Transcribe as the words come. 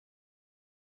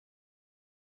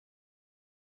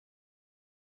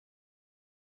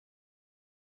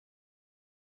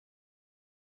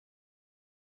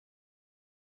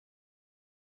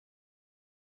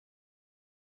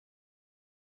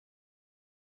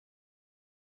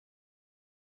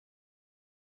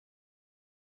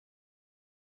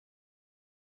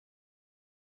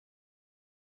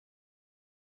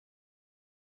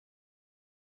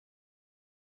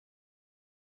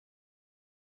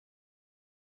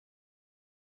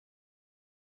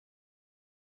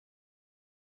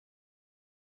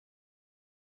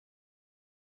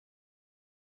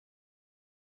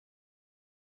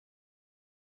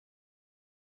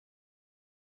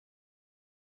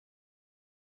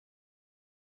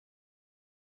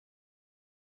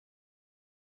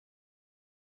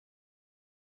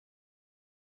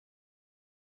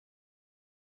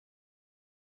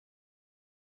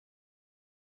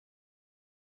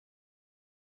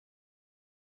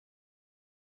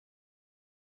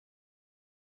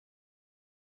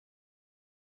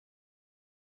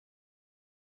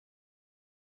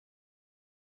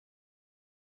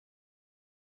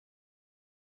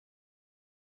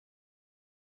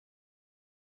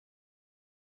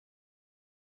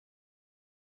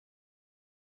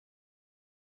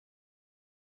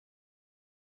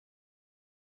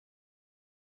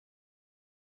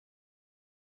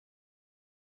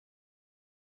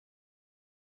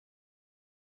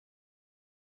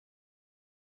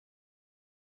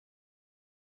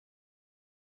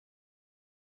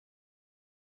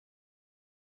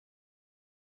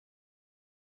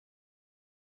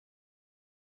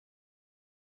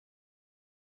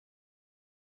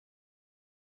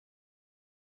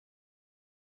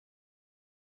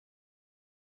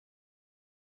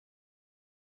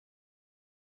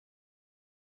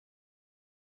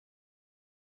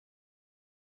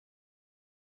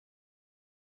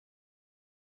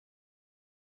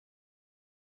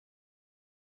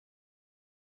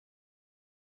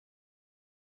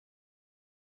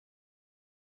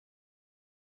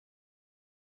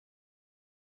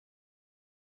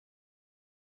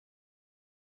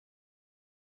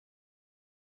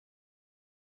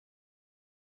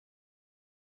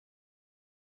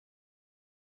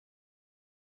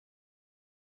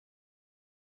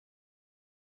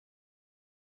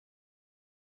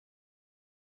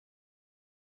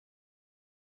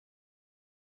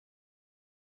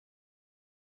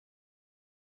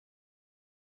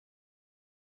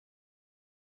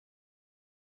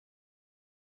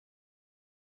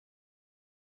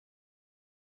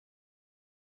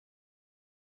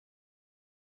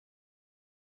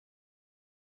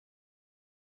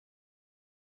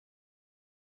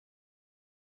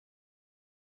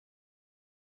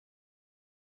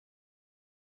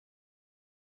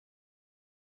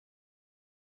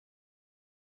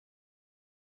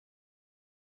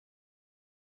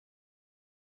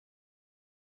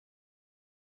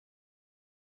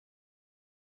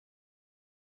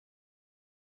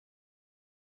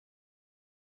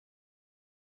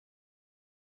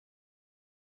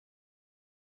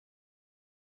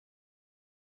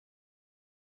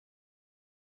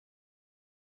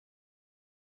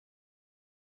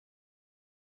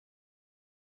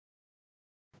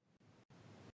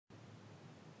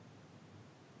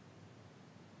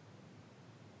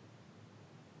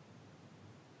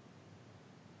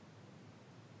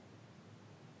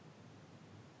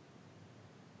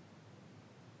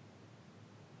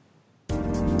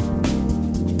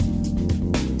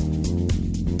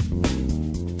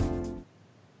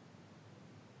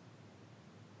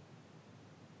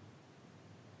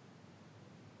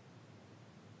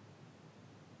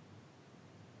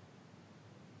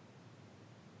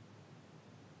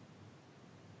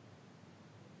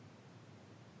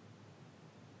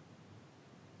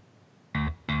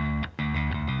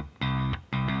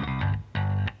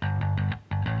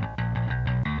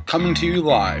Coming to you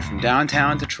live from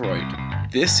downtown Detroit,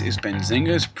 this is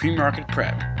Benzinga's Pre-Market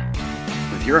Prep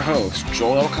with your host,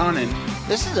 Joel Elconin.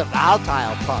 This is a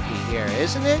volatile puppy here,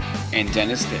 isn't it? And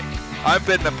Dennis Dick. I'm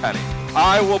bidding a penny.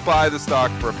 I will buy the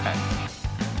stock for a penny.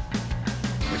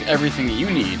 With everything you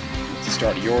need to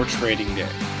start your trading day.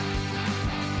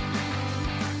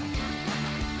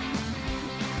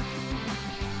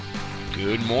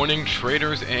 Good morning,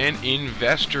 traders and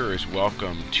investors.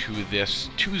 Welcome to this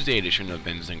Tuesday edition of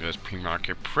Benzinga's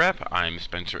Pre-Market Prep. I'm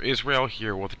Spencer Israel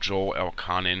here with Joel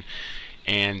Elconin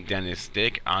and Dennis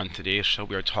Dick. On today's show,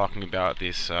 we are talking about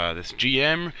this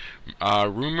GM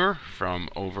rumor from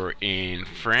over in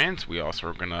France. We also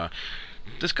are going to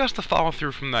discuss the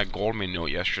follow-through from that Goldman note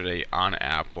yesterday on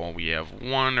Apple. We have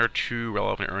one or two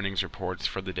relevant earnings reports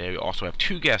for the day. We also have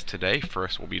two guests today.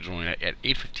 First, we'll be joined at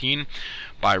 8:15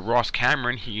 by Ross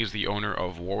Cameron. He is the owner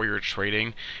of Warrior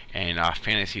Trading and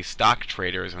Fantasy Stock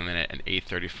Traders. And then at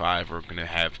 8:35, we're going to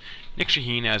have Nick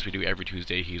Shaheen, as we do every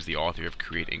Tuesday. He's the author of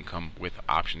Create Income with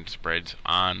Option Spreads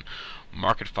on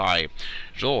MarketFi.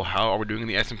 Joel, how are we doing in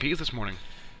the S&Ps this morning?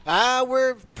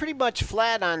 We're pretty much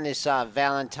flat on this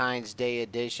Valentine's Day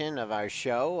edition of our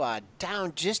show.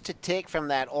 Down just a tick from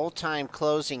that all-time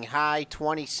closing high,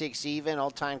 26 even,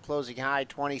 all-time closing high,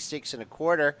 26 and a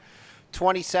quarter.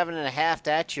 27 and a half,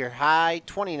 that's your high,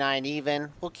 29 even.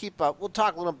 We'll keep up. We'll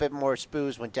talk a little bit more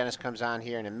SPOOs when Dennis comes on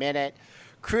here in a minute.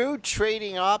 Crude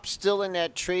trading up, still in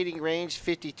that trading range,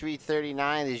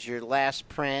 53.39 is your last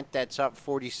print. That's up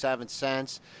 47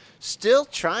 cents. Still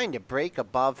trying to break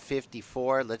above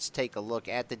 54. Let's take a look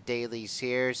at the dailies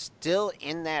here. Still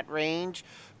in that range.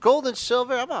 Gold and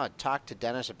silver, I'm going to talk to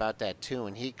Dennis about that too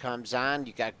when he comes on.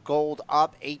 You got gold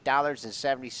up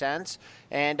 $8.70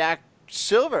 and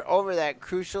silver over that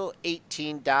crucial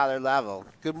 $18 level.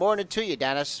 Good morning to you,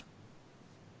 Dennis.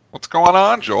 What's going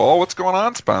on, Joel? What's going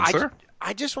on, Spencer?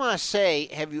 I just want to say,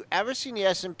 have you ever seen the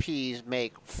S&Ps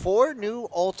make 4 new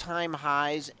all-time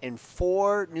highs and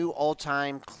 4 new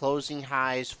all-time closing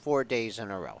highs 4 days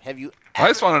in a row? Have you ever? I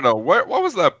just want to know, what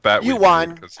was that bet you we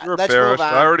won. Because you're Let's bearish. move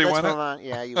on. I already Let's won move it. on.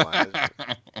 Yeah, you won.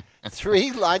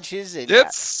 3 lunches. And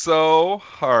It's so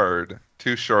hard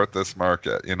to short this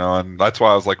market, and that's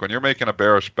why I was like, when you're making a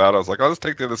bearish bet, I was like, I'll just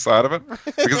take the other side of it,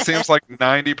 because it seems like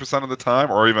 90% of the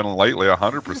time, or even lately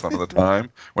 100% of the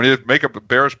time, when you make a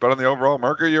bearish bet on the overall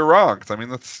market, you're wrong.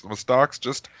 Because the stocks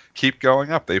just keep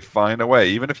going up. They find a way.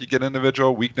 Even if you get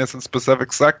individual weakness in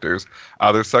specific sectors,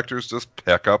 other sectors just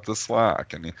pick up the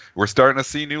slack. And we're starting to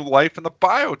see new life in the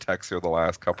biotechs here the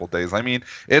last couple of days.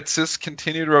 It's just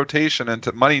continued rotation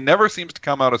into money. Never seems to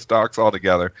come out of stocks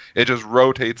altogether. It just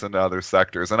rotates into other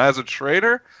sectors. And as a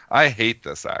trader, I hate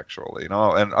this actually.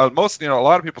 And most, a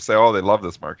lot of people say, oh, they love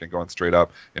this market going straight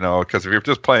up, because if you're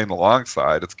just playing the long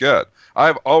side, it's good.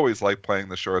 I've always liked playing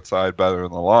the short side better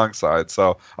than the long side.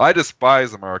 So I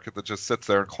despise a market that just sits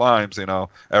there and climbs,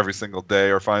 every single day,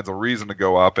 or finds a reason to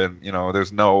go up and,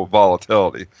 there's no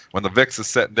volatility. When the VIX is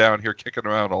sitting down here kicking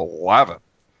around 11,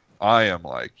 I am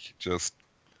like, just,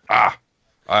 I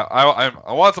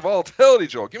want some volatility,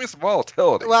 Joel. Give me some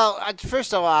volatility. Well,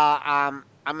 first of all, I'm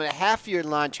gonna half your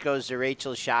lunch goes to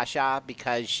Rachel Shasha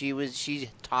because she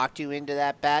talked you into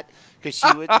that bet because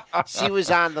she was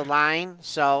on the line.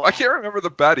 So I can't remember the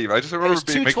bet even. I just remember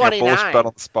making a bullish 229. bet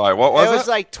on the SPY. What was it? It was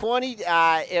like 20.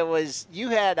 You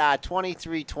had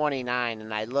 23.29,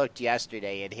 and I looked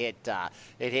yesterday. It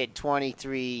hit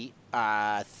 23.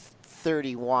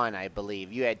 31, I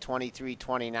believe. You had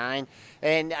 23.29,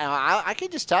 and I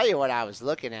can just tell you what I was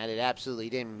looking at. It absolutely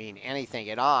didn't mean anything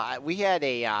at all. We had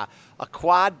a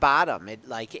quad bottom at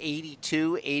like 80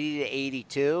 to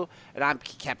 82, and I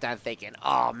kept on thinking,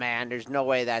 oh man, there's no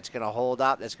way that's going to hold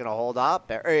up. That's going to hold up.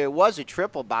 Or it was a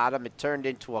triple bottom. It turned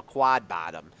into a quad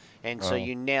bottom. And so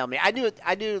you nailed me. I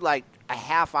knew like a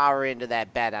half hour into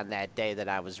that bet on that day that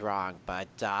I was wrong. But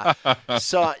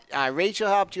so Rachel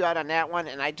helped you out on that one.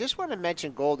 And I just want to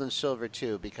mention gold and silver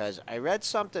too, because I read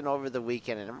something over the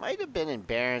weekend, and it might have been in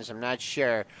Barron's. I'm not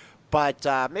sure. But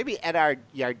maybe Ed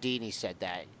Yardini said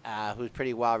that, who's a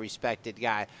pretty well-respected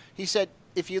guy. He said,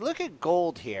 if you look at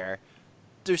gold here,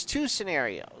 there's 2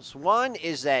 scenarios. One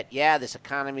is that, yeah, this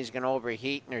economy is going to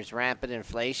overheat and there's rampant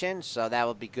inflation, so that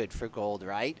will be good for gold,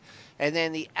 right? And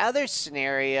then the other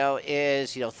scenario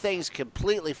is, things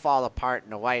completely fall apart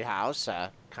in the White House.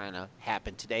 Kind of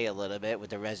happened today a little bit with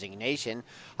the resignation.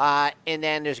 And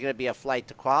then there's going to be a flight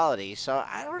to quality. So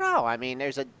I don't know.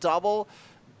 There's a double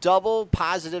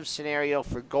positive scenario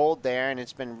for gold there, and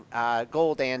it's been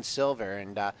gold and silver,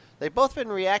 and they've both been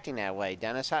reacting that way.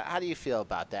 Dennis, how do you feel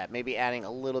about that? Maybe adding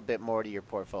a little bit more to your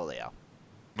portfolio.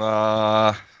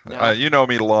 No. You know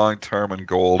me long term in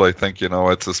gold. I think,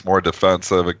 it's just more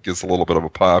defensive. It gives a little bit of a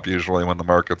pop usually when the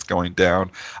market's going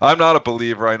down. I'm not a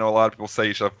believer. I know a lot of people say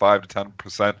you should have 5 to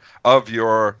 10% of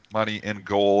your money in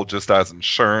gold just as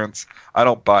insurance. I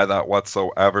don't buy that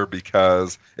whatsoever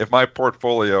because if my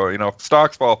portfolio, if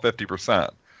stocks fall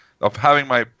 50%, of having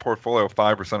my portfolio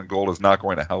 5% in gold is not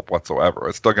going to help whatsoever.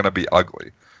 It's still going to be ugly.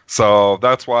 So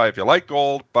that's why if you like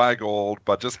gold, buy gold,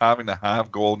 but just having to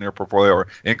have gold in your portfolio or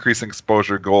increasing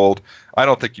exposure to gold, I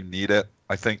don't think you need it.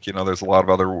 I think, there's a lot of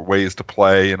other ways to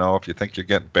play, if you think you're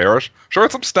getting bearish,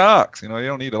 short some stocks, you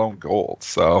don't need to own gold.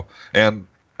 So, and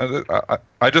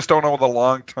I just don't know the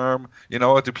long term,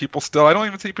 do people still, I don't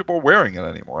even see people wearing it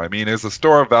anymore. I mean, it's a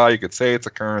store of value. You could say it's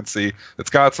a currency. It's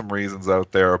got some reasons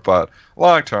out there, but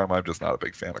long term, I'm just not a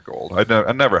big fan of gold.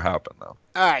 I never have been, though.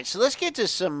 All right, so let's get to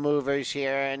some movers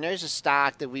here. And there's a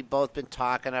stock that we've both been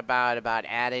talking about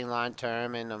adding long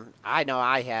term. And I know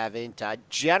I haven't.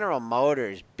 General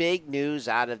Motors, big news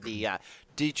out of the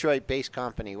Detroit-based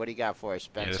company. What do you got for us,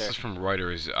 Spencer? Yeah, this is from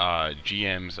Reuters.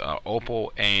 GM's Opel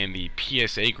and the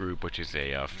PSA Group, which is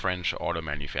a French auto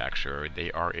manufacturer,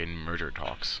 they are in merger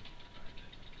talks.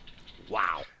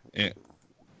 Wow. Yeah.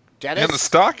 Dennis? And the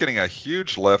stock getting a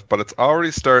huge lift, but it's already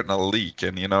starting to leak.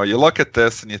 And, you look at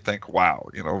this and you think, wow,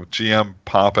 GM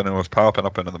popping and was popping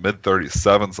up into the mid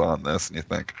 37s on this. And you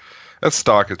think, this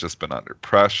stock has just been under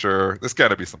pressure. There's got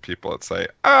to be some people that say,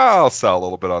 I'll sell a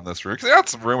little bit on this room. Because they got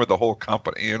some room with the whole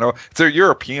company. It's their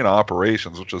European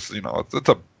operations, which is, it's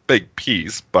a big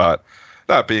piece. But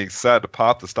that being said, to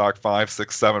pop the stock 5,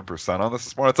 6, 7% on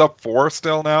this morning, it's up 4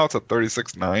 still now. It's at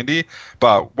 36.90.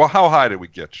 But how high did we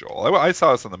get, Joel? I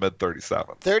saw this in the mid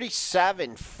 37s.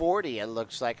 37.40. It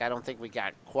looks like. I don't think we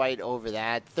got quite over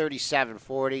that.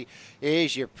 37.40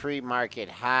 is your pre-market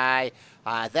high.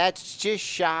 That's just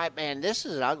shy. Man, this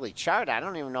is an ugly chart. I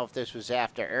don't even know if this was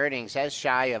after earnings. That's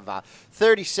shy of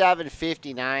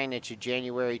 37.59 at your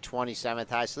January 27th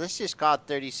high. So let's just call it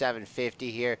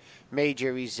 37.50 here.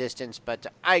 Major resistance. But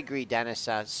I agree, Dennis.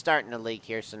 Starting to leak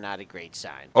here, so not a great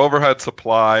sign. Overhead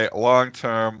supply. Long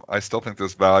term, I still think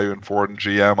there's value in Ford and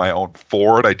GM. I own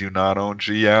Ford. I do not own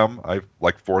GM. I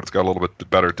like Ford's got a little bit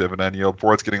better dividend yield.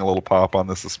 Ford's getting a little pop on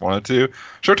this morning, too.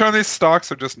 Short term, these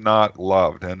stocks are just not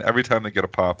loved. And every time they get a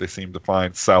pop, they seem to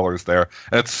find sellers there,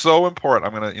 and it's so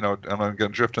important. I'm going to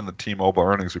drift in the T-Mobile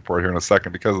earnings report here in a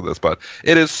second because of this, but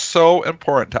it is so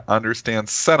important to understand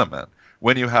sentiment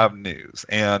when you have news.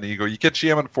 And you get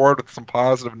GM and Ford with some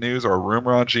positive news or a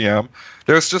rumor on GM.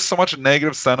 There's just so much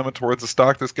negative sentiment towards the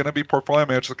stock. There's going to be portfolio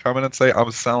managers that come in and say,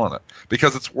 I'm selling it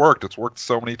because it's worked. It's worked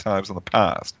so many times in the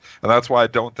past. And that's why I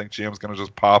don't think GM is going to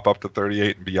just pop up to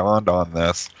 38 and beyond on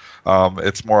this.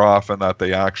 It's more often that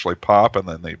they actually pop and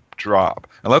then they drop.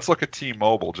 And let's look at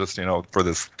T-Mobile just, for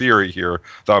this theory here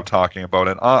that I'm talking about.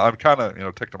 And I'm kind of,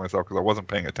 ticked at myself because I wasn't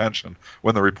paying attention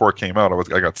when the report came out.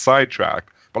 I got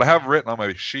sidetracked. But I have written on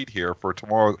my sheet here for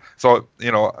tomorrow. So,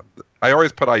 I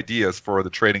always put ideas for the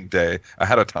trading day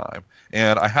ahead of time.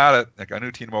 And I had it, I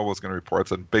knew T-Mobile was going to report.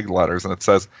 It's in big letters. And it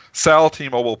says, sell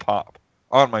T-Mobile pop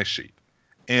on my sheet.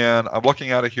 And I'm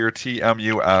looking at it here,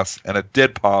 TMUS, and it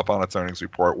did pop on its earnings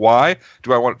report. Why?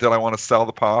 Did I want to sell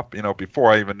the pop,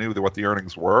 before I even knew what the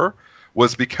earnings were?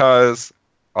 Was because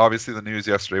obviously the news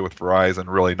yesterday with Verizon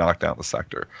really knocked down the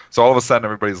sector. So all of a sudden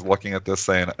everybody's looking at this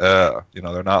saying,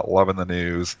 they're not loving the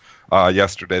news.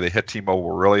 Yesterday they hit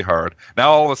T-Mobile really hard.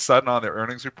 Now all of a sudden on their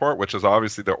earnings report, which is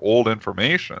obviously their old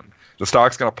information, the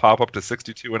stock's going to pop up to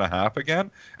 62.5 again.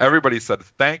 Everybody said,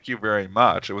 thank you very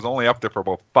much. It was only up there for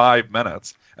about 5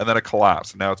 minutes and then it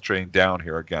collapsed. And now it's trading down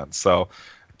here again. So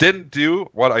didn't do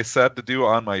what I said to do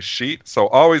on my sheet. So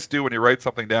always do when you write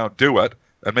something down, do it.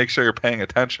 And make sure you're paying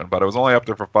attention. But I was only up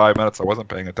there for 5 minutes. I wasn't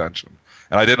paying attention.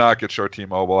 And I did not get short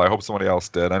T-Mobile. I hope somebody else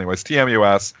did. Anyways,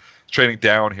 TMUS trading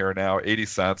down here now, 80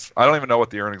 cents. I don't even know what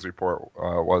the earnings report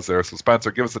was there. So,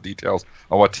 Spencer, give us the details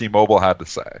on what T-Mobile had to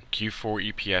say.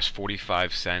 Q4 EPS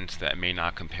 45 cents. That may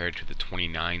not compare to the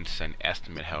 29-cent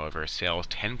estimate, however. Sales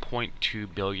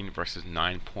 $10.2 billion versus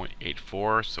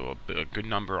 $9.84, so a good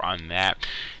number on that.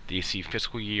 They see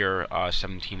fiscal year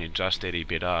 17 adjusted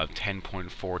EBITDA of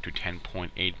 $10.4 to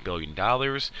 $10.8 billion,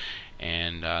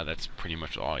 and that's pretty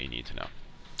much all you need to know.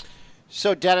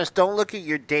 So, Dennis, don't look at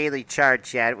your daily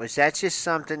charts yet. Was that just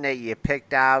something that you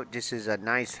picked out just as a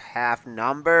nice half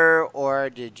number, or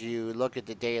did you look at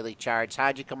the daily charts?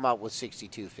 How'd you come up with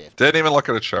 62.50? Didn't even look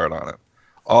at a chart on it.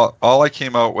 All I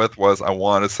came out with was I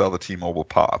wanted to sell the T-Mobile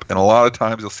pop. And a lot of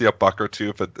times you'll see a buck or two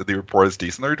if the report is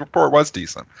decent. The report was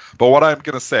decent. But what I'm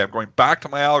going to say, I'm going back to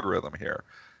my algorithm here.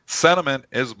 Sentiment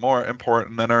is more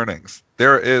important than earnings.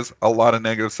 there is a lot of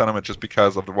negative sentiment just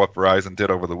because of what Verizon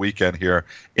did over the weekend here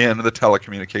in the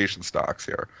telecommunication stocks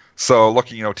here. So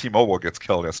looking, T-Mobile gets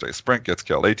killed yesterday, Sprint gets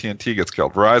killed, AT&T gets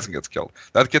killed, Verizon gets killed.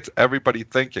 That gets everybody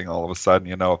thinking all of a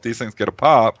sudden, if these things get a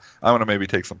pop, I'm going to maybe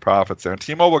take some profits there. And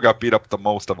T-Mobile got beat up the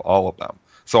most of all of them.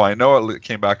 So I know it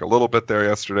came back a little bit there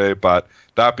yesterday, but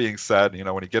that being said,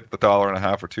 when you get the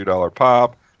 $1.50 or $2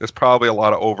 pop, there's probably a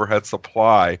lot of overhead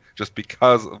supply just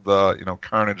because of the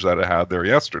carnage that it had there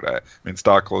yesterday. I mean,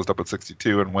 stock closed up at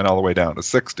 62 and went all the way down to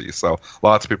 60. So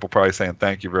lots of people probably saying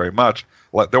thank you very much.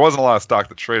 There wasn't a lot of stock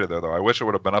that traded there, though. I wish it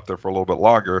would have been up there for a little bit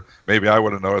longer. Maybe I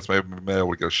would have noticed. Maybe been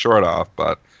able to get a short off.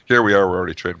 But here we are. We're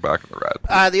already trading back in the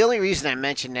red. The only reason I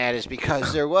mentioned that is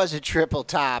because there was a triple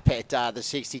top at the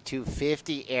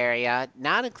 62.50 area,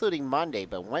 not including Monday,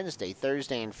 but Wednesday,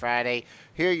 Thursday, and Friday.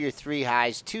 Here are your three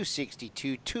highs: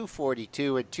 262,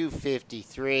 242, and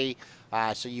 253.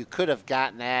 So you could have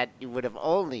gotten that. You would have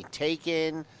only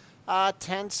taken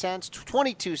 10 cents,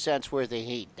 22 cents worth of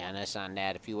heat, Dennis, on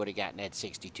that if you would have gotten that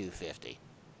 62.50.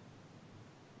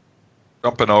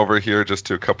 Jumping over here just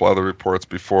to a couple other reports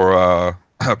before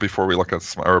before we look at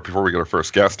before we get our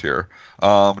first guest here.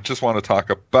 Just want to talk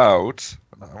about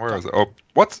where is it? Oh,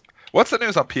 what's the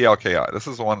news on PLKI? This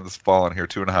is the one that's fallen here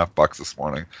 $2.50 this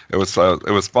morning. It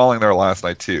was falling there last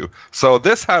night too. So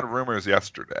this had rumors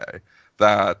yesterday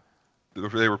that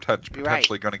they were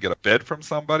potentially going to get a bid from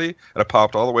somebody, and it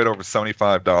popped all the way to over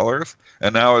 $75.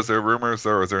 And now is there rumors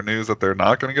or is there news that they're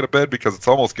not going to get a bid because it's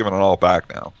almost given it all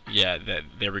back now? Yeah, that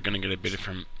they were going to get a bid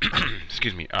from,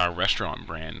 excuse me, Restaurant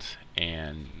Brands,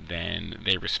 and then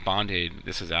they responded.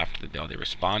 This is after the deal. They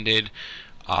responded,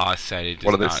 said it does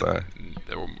what did not, they say?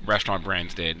 The Restaurant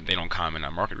Brands did. They don't comment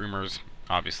on market rumors.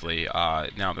 Obviously,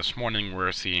 now this morning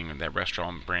we're seeing that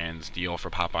Restaurant Brands deal for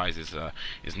Popeyes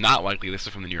is not likely. This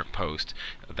is from the New York Post.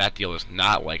 That deal is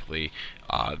not likely,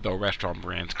 though Restaurant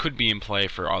Brands could be in play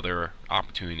for other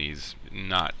opportunities,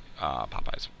 not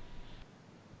Popeyes.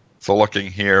 So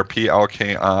looking here,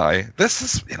 PLKI. This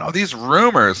is, these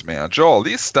rumors, man. Joel,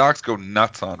 these stocks go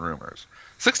nuts on rumors.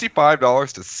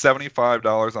 $65 to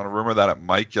 $75 on a rumor that it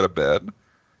might get a bid.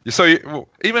 So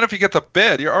even if you get the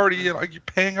bid, you're already you're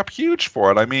paying up huge for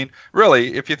it. I mean,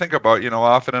 really, if you think about,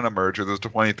 often in a merger, there's a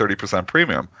 20-30%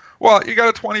 premium. Well, you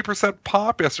got a 20%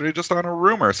 pop yesterday just on a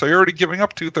rumor. So you're already giving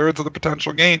up 2/3 of the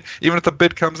potential gain, even if the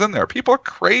bid comes in there. People are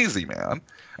crazy, man.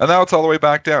 And now it's all the way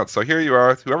back down. So here you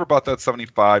are. Whoever bought that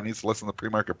 75 needs to listen to the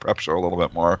pre-market prep show a little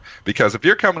bit more. Because if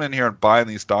you're coming in here and buying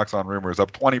these stocks on rumors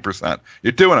up 20%,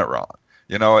 you're doing it wrong.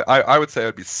 I would say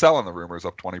I'd be selling the rumors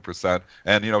up 20%.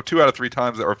 And, 2 out of 3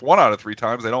 times, or if 1 out of 3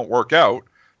 times they don't work out,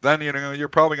 then, you're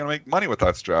probably going to make money with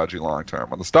that strategy long term.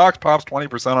 When the stock pops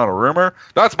 20% on a rumor,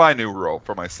 that's my new rule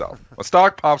for myself. When a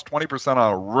stock pops 20%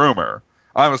 on a rumor,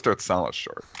 I'm going to start selling it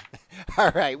short.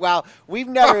 All right. Well, we've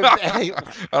never. I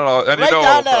don't know. And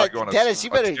right going Dennis, to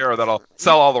you better. Terror that'll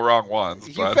sell all the wrong ones.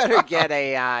 You better get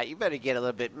a. You better get a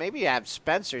little bit. Maybe have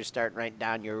Spencer start writing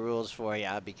down your rules for you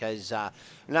because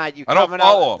not you. I don't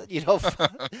follow them. You don't.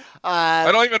 I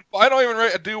don't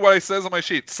even do what I says on my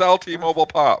sheet. Sell T-Mobile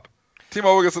pop.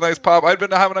 T-Mobile gets a nice pop. I'd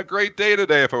been having a great day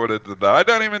today if I would have did that. I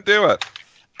don't even do it.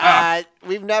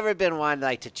 We've never been one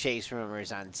to chase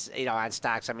rumors on on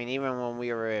stocks. I mean, even when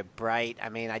we were at Bright, I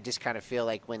mean, I just kind of feel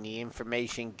like when the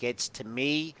information gets to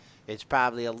me, it's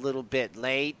probably a little bit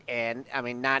late, and I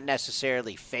mean, not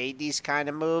necessarily fade these kind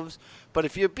of moves. But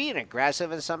if you're being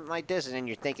aggressive in something like this, and then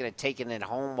you're thinking of taking it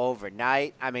home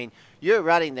overnight, I mean, you're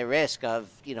running the risk of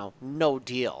no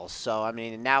deals. So I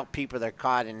mean, now people that are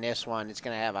caught in this one, it's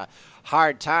going to have a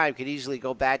hard time. Could easily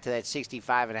go back to that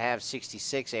 65.5,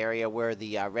 66 area where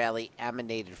the rally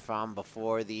emanated from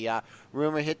before the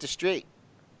rumor hit the street.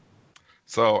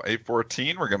 So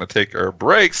 8:14, we're going to take our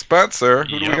break. Spencer,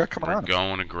 who do we got coming on? We're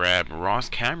going to grab Ross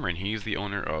Cameron. He's the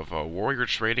owner of Warrior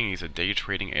Trading. He's a day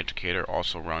trading educator,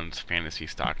 also runs Fantasy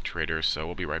Stock Traders. So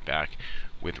we'll be right back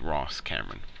with Ross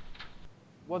Cameron.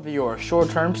 Whether you're a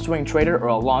short-term swing trader or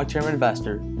a long-term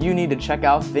investor, you need to check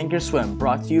out Thinkorswim,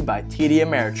 brought to you by TD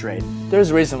Ameritrade.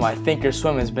 There's a reason why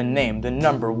Thinkorswim has been named the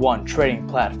 #1 trading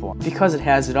platform, because it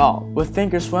has it all. With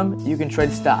Thinkorswim, you can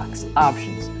trade stocks,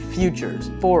 options, futures,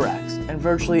 forex, and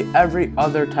virtually every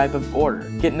other type of order.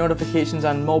 Get notifications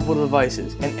on mobile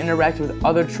devices and interact with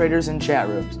other traders in chat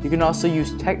rooms. You can also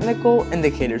use technical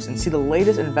indicators and see the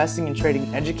latest investing and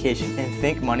trading education in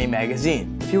Think Money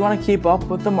magazine. If you want to keep up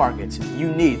with the markets, you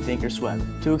need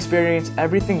Thinkorswim. To experience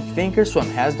everything Thinkorswim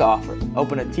has to offer,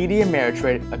 open a TD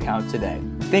Ameritrade account today.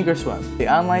 Thinkorswim, the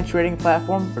online trading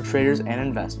platform for traders and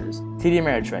investors. TD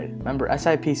Ameritrade, member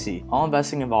SIPC. All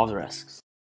investing involves risks.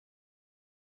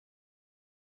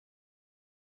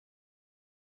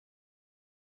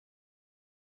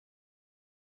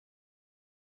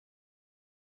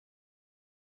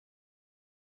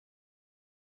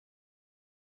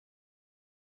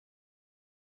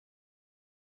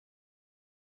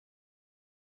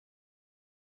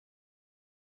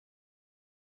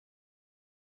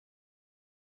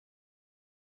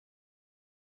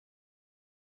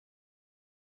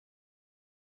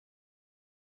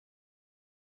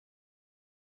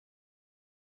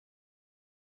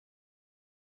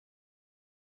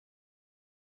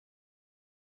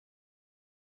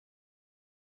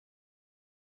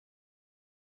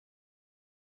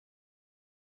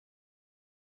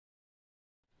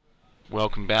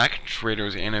 Welcome back,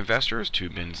 traders and investors, to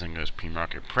Benzinga's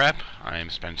Pre-Market Prep. I am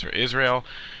Spencer Israel,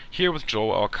 here with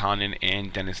Joel Elconin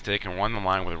and Dennis Dick, and we're on the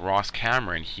line with Ross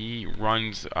Cameron. He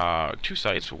runs two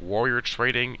sites, Warrior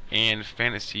Trading and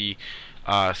Fantasy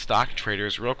Stock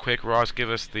Traders. Real quick, Ross, give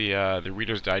us the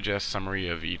Reader's Digest summary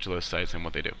of each of those sites and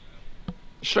what they do.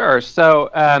 Sure. So,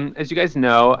 as you guys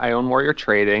know, I own Warrior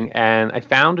Trading, and I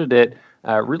founded it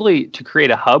really to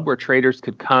create a hub where traders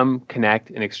could come, connect,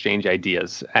 and exchange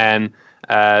ideas. And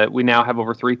we now have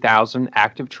over 3,000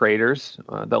 active traders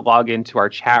that log into our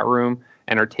chat room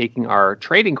and are taking our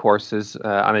trading courses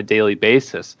on a daily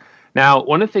basis. Now,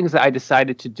 one of the things that I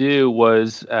decided to do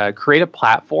was create a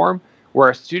platform where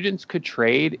our students could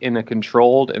trade in a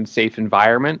controlled and safe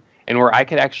environment, and where I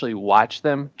could actually watch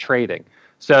them trading.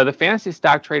 So the Fantasy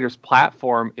Stock Traders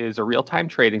platform is a real-time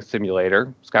trading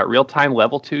simulator. It's got real-time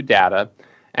level 2 data,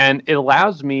 and it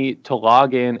allows me to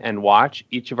log in and watch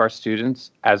each of our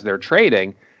students as they're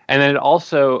trading. And then it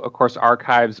also, of course,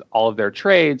 archives all of their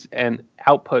trades and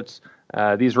outputs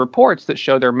these reports that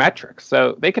show their metrics.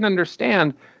 So they can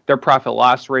understand their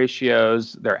profit-loss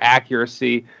ratios, their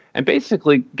accuracy, and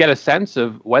basically get a sense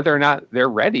of whether or not they're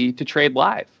ready to trade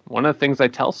live. One of the things I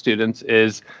tell students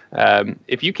is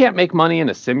if you can't make money in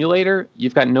a simulator,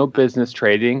 you've got no business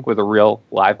trading with a real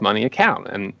live money account.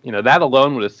 And that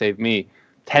alone would have saved me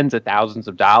tens of thousands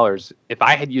of dollars if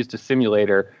I had used a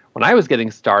simulator when I was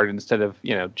getting started instead of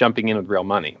jumping in with real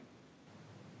money.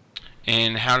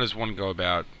 And how does one go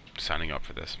about signing up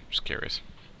for this? Just curious.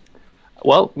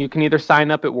 Well, you can either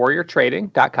sign up at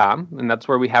warriortrading.com, and that's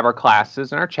where we have our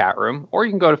classes and our chat room, or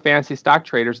you can go to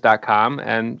fantasystocktraders.com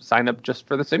and sign up just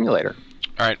for the simulator.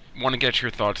 All right, want to get your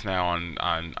thoughts now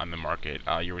on the market.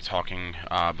 You were talking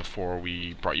before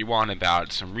we brought you on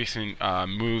about some recent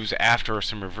moves after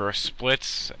some reverse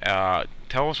splits.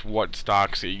 Tell us what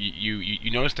stocks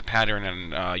you noticed a pattern,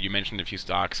 and you mentioned a few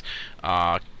stocks,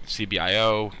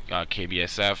 CBIO,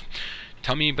 KBSF.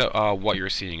 Tell me about what you're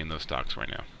seeing in those stocks right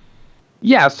now.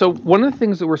 Yeah, so one of the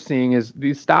things that we're seeing is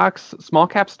these stocks, small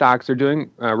cap stocks, are doing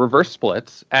reverse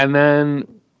splits, and then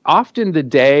often the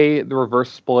day the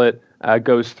reverse split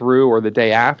goes through or the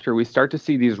day after, we start to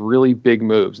see these really big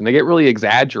moves, and they get really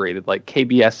exaggerated, like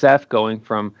KBSF going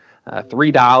from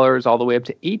 $3 all the way up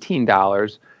to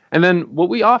 $18. And then what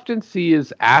we often see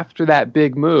is after that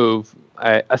big move,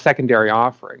 a secondary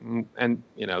offering, and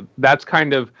that's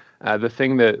kind of the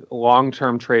thing that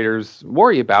long-term traders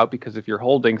worry about, because if you're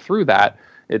holding through that,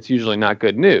 it's usually not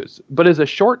good news. But as a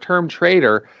short-term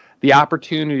trader, the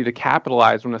opportunity to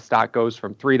capitalize when a stock goes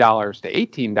from $3 to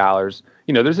 $18,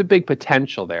 there's a big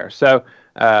potential there. So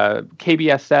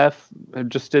KBSF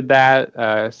just did that.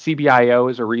 CBIO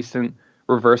is a recent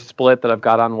reverse split that I've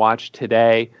got on watch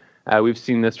today. We've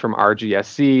seen this from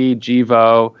RGSC,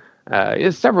 GEVO,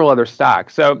 several other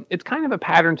stocks. So it's kind of a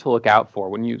pattern to look out for.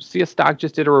 When you see a stock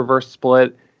just did a reverse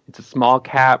split, it's a small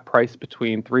cap priced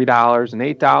between $3 and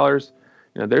 $8,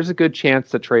 there's a good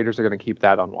chance that traders are going to keep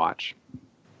that on watch.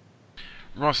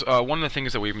 Ross, one of the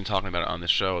things that we've been talking about on the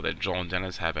show, that Joel and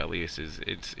Dennis have at least, is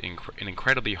it's an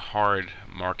incredibly hard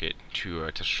market to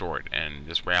short, and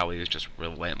this rally is just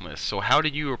relentless. So how do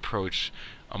you approach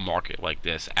a market like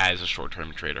this as a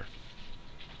short-term trader?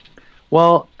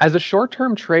 Well, as a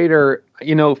short-term trader,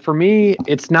 for me,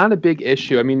 it's not a big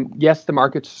issue. I mean, yes, the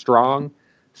market's strong.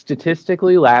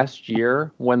 Statistically, last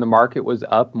year, when the market was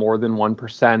up more than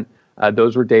 1%,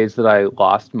 those were days that I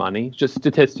lost money. Just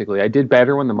statistically, I did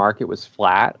better when the market was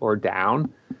flat or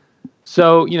down.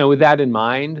 So, with that in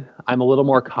mind, I'm a little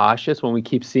more cautious when we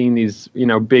keep seeing these,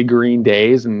 big green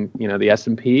days and, the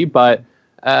S&P. But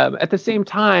at the same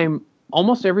time,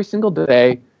 almost every single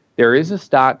day, there is a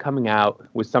stock coming out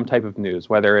with some type of news,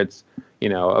 whether it's,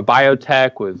 a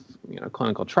biotech with,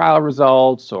 clinical trial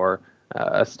results, or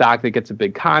a stock that gets a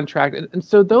big contract. And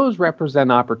so those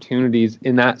represent opportunities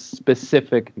in that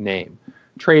specific name.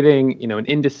 Trading, an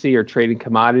indice or trading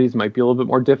commodities might be a little bit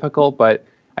more difficult, but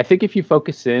I think if you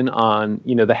focus in on,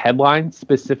 the headline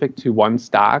specific to one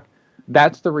stock,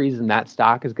 that's the reason that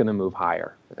stock is going to move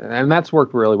higher. And that's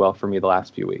worked really well for me the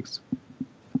last few weeks.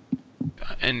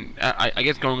 And I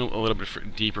guess going a little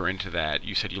bit deeper into that,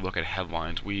 you said you look at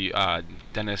headlines.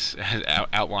 Dennis has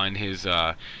outlined his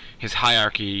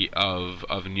hierarchy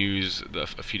of news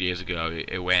a few days ago.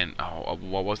 It went,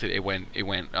 what was it? It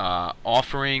went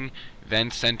offering,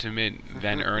 then sentiment,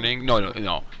 then earning.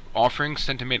 No. Offering,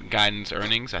 sentiment, guidance,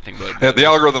 earnings. I think the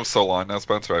algorithm's so long now,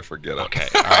 Spencer, I forget it. Okay,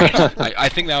 all right. I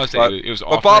think that was it. It was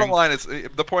offering. But bottom line is,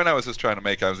 the point I was just trying to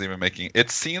make, I was even making,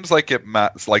 it seems like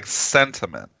like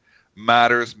sentiment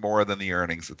matters more than the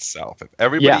earnings itself. If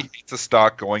everybody Yeah, hates a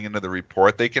stock going into the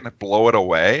report, they can blow it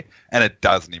away, and it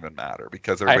doesn't even matter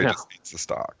because I everybody know. just hates the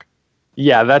stock.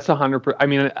 Yeah, that's 100%. I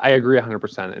mean, I agree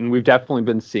 100%. And we've definitely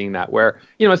been seeing that where,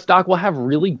 a stock will have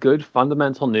really good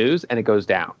fundamental news and it goes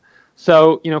down.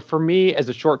 So, for me as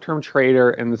a short-term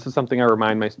trader, and this is something I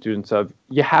remind my students of,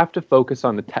 you have to focus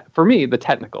on for me, the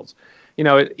technicals.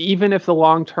 Even if the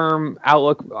long-term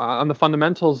outlook on the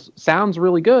fundamentals sounds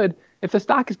really good, if the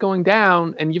stock is going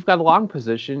down and you've got a long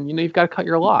position, you've got to cut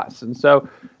your loss. And so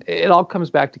it all comes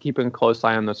back to keeping a close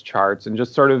eye on those charts and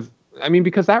just sort of,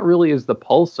 because that really is the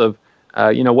pulse of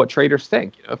what traders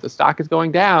think. If the stock is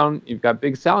going down, you've got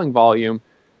big selling volume.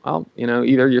 Well,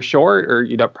 either you're short or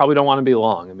you probably don't want to be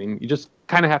long. You just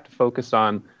kind of have to focus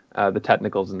on the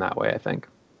technicals in that way, I think.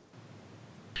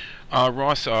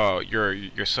 Ross,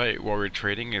 your site Warrior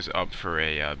Trading is up for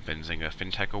a Benzinga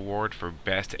FinTech Award for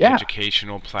Best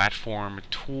Educational Platform,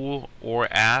 Tool, or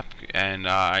App, and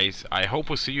I hope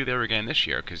we'll see you there again this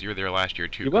year because you were there last year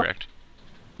too, correct?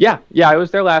 Yeah, I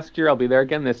was there last year. I'll be there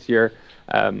again this year.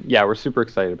 We're super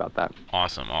excited about that.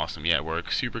 Awesome. Yeah, we're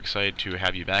super excited to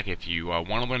have you back. If you want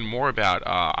to learn more about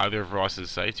either of Ross's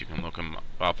sites, you can look them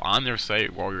up on their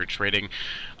site,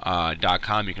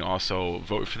 warriortrading.com. You can also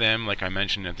vote for them, like I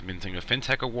mentioned at the Benzinga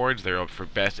FinTech Awards. They're up for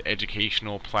Best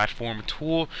Educational Platform,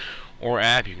 Tool, or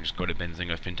App. You can just go to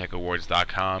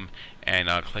benzingafintech.awards.com and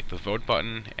click the vote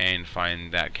button and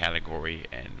find that category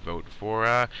and vote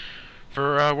for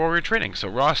Warrior Trading. So,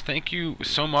 Ross, thank you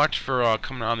so much for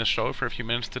coming on the show for a few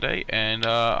minutes today, and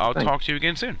I'll talk to you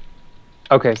again soon.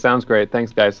 Okay, sounds great.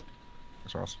 Thanks, guys.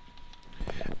 Thanks, Ross.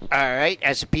 All right,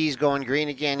 S&P's going green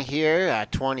again here,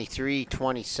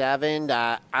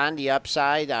 23.27. On the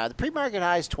upside, the pre-market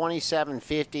high is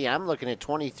 27.50. I'm looking at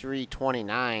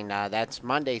 23.29. That's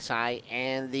Monday's high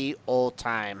and the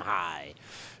all-time high.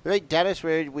 Right, Dennis,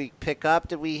 where did we pick up?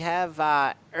 Did we have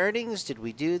earnings? Did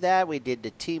we do that? We did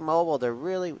the T-Mobile. There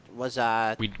really was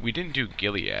We didn't do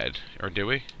Gilead, or did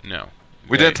we? No.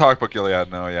 We did talk about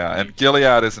Gilead, no, yeah. And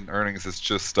Gilead isn't earnings, it's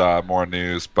just more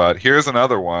news. But here's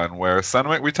another one where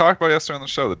sentiment, we talked about yesterday on the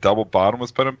show, the double bottom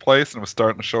was put in place and it was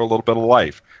starting to show a little bit of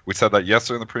life. We said that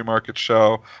yesterday in the pre-market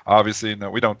show. Obviously,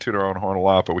 no, we don't toot our own horn a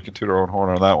lot, but we can toot our own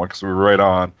horn on that one because we were right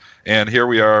on. And here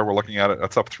we are, we're looking at it,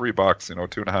 it's up $3,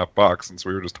 $2.50 since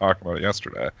we were just talking about it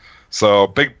yesterday. So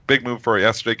big move for it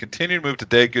yesterday. Continued move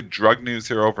today. Good drug news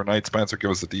here overnight. Spencer, give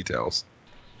us the details.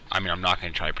 I'm not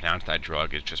going to try to pronounce that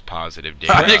drug. It's just positive You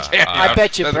data. can't. I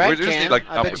bet you Brett can.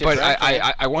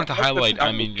 I want to highlight.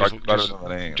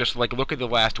 Just like look at the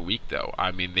last week though.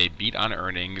 They beat on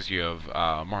earnings. You have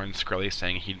Martin Shkreli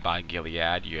saying he'd buy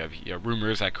Gilead. You have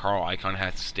rumors that Carl Icahn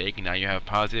has a stake, and now you have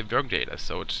positive drug data.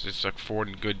 So it's just like 4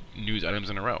 good news items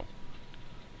in a row.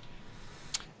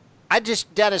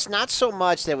 Dennis, not so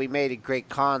much that we made a great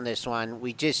call on this one.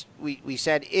 We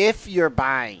said if you're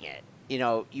buying it,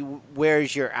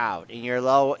 where's your out? And your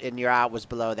low and your out was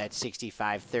below that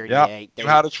 65.38. Yeah, you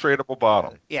had a tradable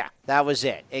bottom. Yeah, that was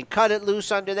it. And cut it loose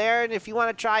under there. And if you want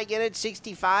to try get it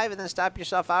 65 and then stop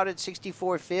yourself out at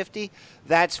 64.50,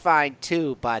 that's fine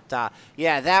too. But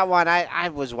that one I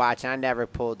was watching. I never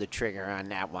pulled the trigger on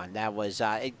that one. That was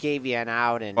it gave you an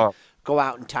out and go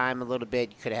out in time a little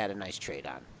bit. You could have had a nice trade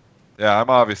on. Yeah,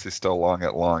 I'm obviously still long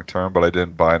at long term, but I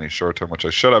didn't buy any short term, which I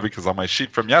should have because on my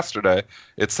sheet from yesterday,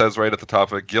 it says right at the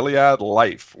top of it, Gilead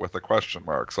Life with a question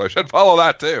mark. So I should follow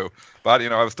that too. But,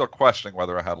 I was still questioning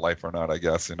whether I had life or not, I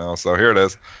guess, So here it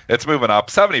is. It's moving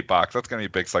up. $70. That's going to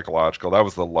be big psychological. That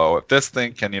was the low. If this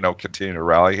thing can, continue to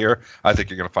rally here, I think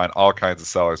you're going to find all kinds of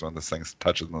sellers when this thing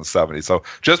touches in the 70s. So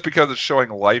just because it's showing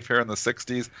life here in the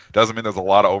 60s doesn't mean there's a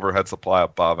lot of overhead supply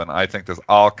above. And I think there's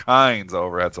all kinds of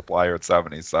overhead supply here at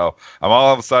 70. So I'm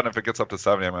all of a sudden, if it gets up to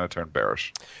 70, I'm going to turn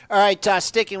bearish. All right,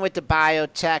 sticking with the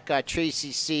biotech,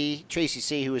 Tracy C.,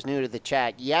 who was new to the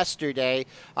chat yesterday,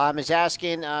 is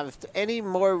asking if any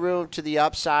more room to the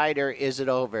upside, or is it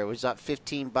over? It was up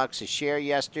 $15 a share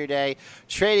yesterday.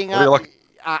 Trading up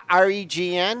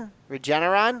Regeneron.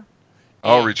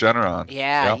 Regeneron.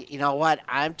 Yeah, you know what?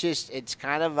 It's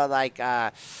kind of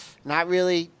not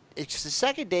really. It's the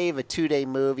second day of a 2-day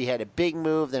move. You had a big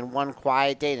move, then one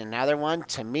quiet day, and another one.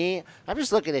 To me, I'm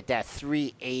just looking at that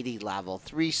 380 level,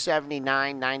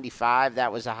 379.95.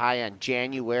 That was a high on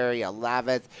January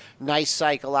 11th. Nice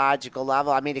psychological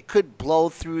level. It could blow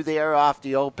through there off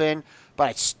the open, but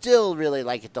I still really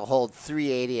like it to hold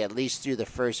 380 at least through the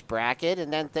first bracket,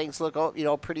 and then things look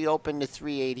pretty open to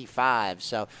 385.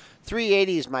 So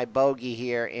 380 is my bogey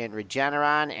here in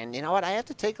Regeneron, and you know what? I have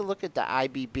to take a look at the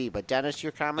IBB. But Dennis,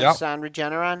 your comments on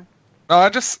Regeneron?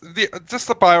 Just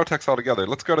the biotechs altogether.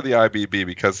 Let's go to the IBB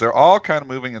because they're all kind of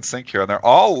moving in sync here, and they're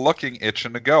all looking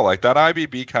itching to go. Like that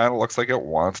IBB kind of looks like it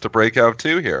wants to break out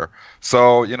too here.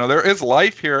 So there is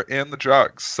life here in the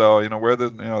drugs. So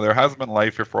there hasn't been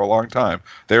life here for a long time.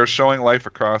 They're showing life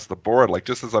across the board. Like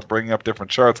just as I'm bringing up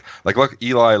different charts, like look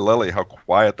Eli Lilly, how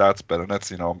quiet that's been, and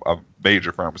it's a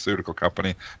major pharmaceutical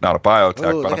company, not a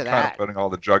biotech. Ooh, but I'm kind of putting all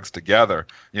the drugs together.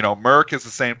 Merck is the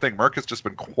same thing. Merck has just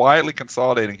been quietly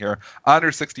consolidating here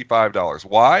under $65.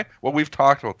 Why? Well, we've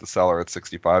talked about the seller at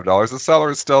 $65. The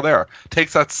seller is still there.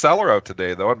 Takes that seller out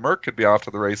today, though, and Merck could be off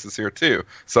to the races here, too.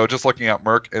 So just looking at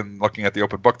Merck and looking at the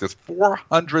open book, there's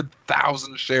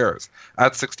 400,000 shares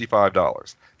at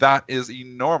 $65. That is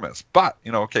enormous. But,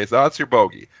 okay, so that's your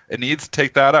bogey. It needs to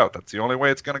take that out. That's the only way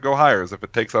it's going to go higher is if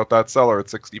it takes out that seller at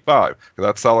 65. Because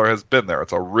that seller has been there.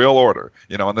 It's a real order.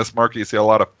 In this market, you see a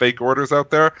lot of fake orders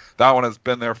out there. That one has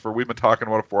been there we've been talking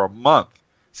about it for a month.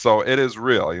 So it is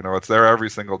real. It's there every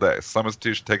single day. Some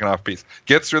institution taking off piece.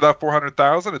 Gets through that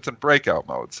 400,000, it's in breakout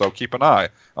mode. So keep an eye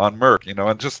on Merck,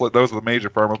 and just those are the major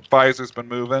pharma. Pfizer's been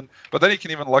moving. But then you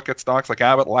can even look at stocks like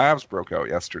Abbott Labs broke out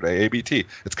yesterday, ABT.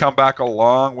 It's come back a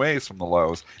long ways from the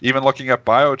lows. Even looking at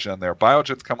Biogen there.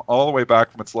 Biogen's come all the way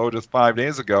back from its low just 5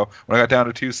 days ago when it got down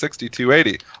to 260,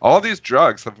 280. All of these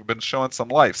drugs have been showing some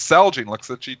life. Celgene looks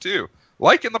at you too,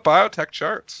 like in the biotech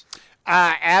charts.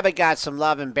 Abbott got some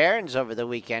love and barons over the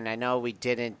weekend. I know we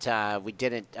didn't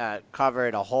cover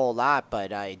it a whole lot,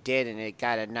 but it did, and it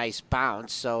got a nice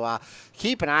bounce. So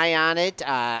keep an eye on it.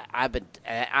 I've been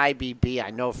IBB.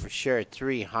 I know for sure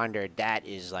 300. That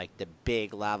is like the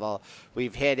big level.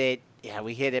 We've hit it. Yeah,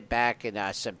 we hit it back in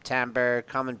September,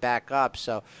 coming back up.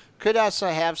 So could also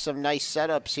have some nice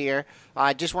setups here.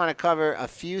 I just want to cover a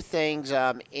few things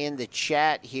in the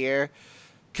chat here.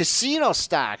 Casino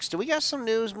stocks. Do we got some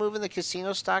news moving the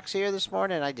casino stocks here this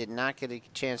morning? I did not get a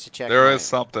chance to check. There is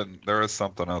something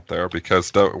out there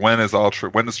because when is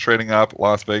trading up.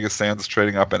 Las Vegas Sands is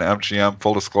trading up, and MGM.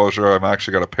 Full disclosure, I've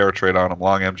actually got a pair trade on. I'm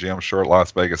long MGM, short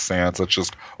Las Vegas Sands. It's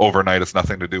just overnight. It's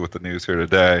nothing to do with the news here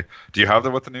today. Do you have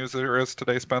what the news there is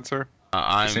today, Spencer?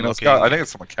 I'm looking. I think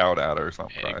it's some Macau data or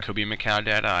something. It could be Macau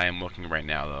data. I am looking right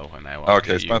now, though, and I will.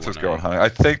 Okay, Spencer's going high. I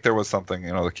think there was something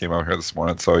that came out here this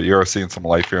morning. So you're seeing some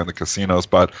life here in the casinos.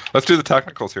 But let's do the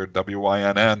technicals here.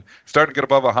 WYNN starting to get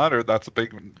above 100. That's a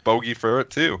big bogey for it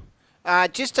too.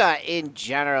 Just in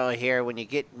general here, when you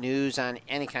get news on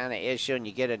any kind of issue and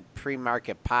you get a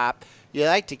pre-market pop, you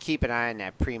like to keep an eye on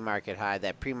that pre-market high.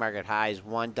 That pre-market high is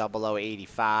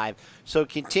 10085. So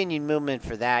continued movement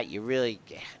for that. You really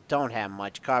don't have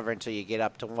much cover until you get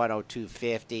up to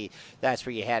 10250. That's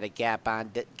where you had a gap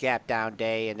down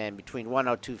day, and then between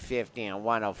 10250 and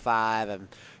 105, I'm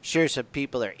sure some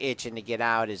people are itching to get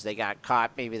out as they got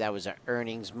caught. Maybe that was an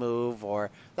earnings move, or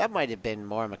that might have been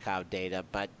more Macau data,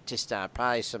 but just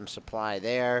probably some supply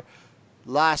there.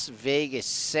 Las Vegas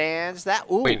Sands.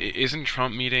 Wait, isn't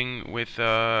Trump meeting with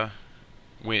them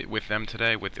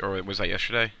today? Or was that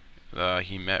yesterday?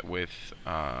 He met with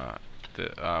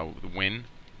the Win.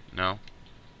 No,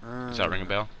 does that ring a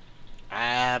bell?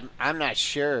 I'm not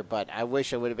sure, but I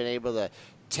wish I would have been able to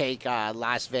take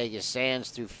Las Vegas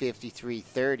Sands through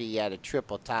 53.30 at a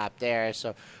triple top there.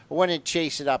 So I wouldn't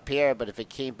chase it up here, but if it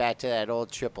came back to that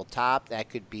old triple top, that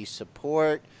could be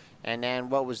support. And then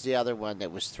what was the other one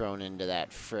that was thrown into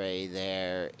that fray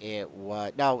there? It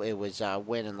was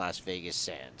Wynn in Las Vegas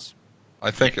Sands.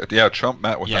 I think Trump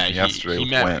met with him yesterday.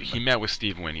 He met with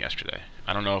Steve Wynn yesterday.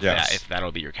 I don't know if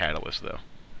that'll be your catalyst though.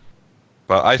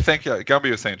 But I think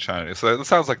Gumby was saying China, so it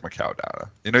sounds like Macau data.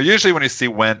 Usually when you see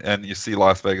Wynn and you see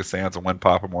Las Vegas Sands and Wynn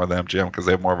popping more than MGM because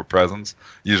they have more of a presence,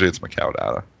 usually it's Macau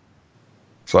data.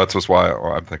 So that's just why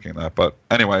I'm thinking that. But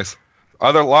anyways.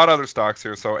 A lot of other stocks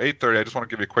here. So 8:30. I just want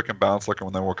to give you a quick imbalance look,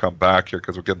 and then we'll come back here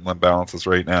because we're getting imbalances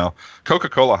right now.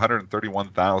 Coca-Cola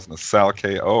 131,000 is Sal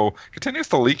KO continues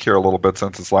to leak here a little bit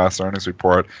since its last earnings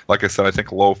report. Like I said, I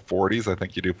think low 40s. I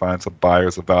think you do find some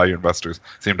buyers of value. Investors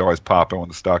seem to always pop in when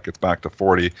the stock gets back to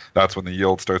 40. That's when the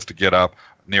yield starts to get up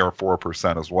near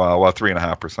 4% as well. Well,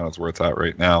 3.5% is where it's at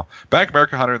right now. Bank of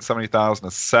America 170,000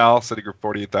 is sell. Citigroup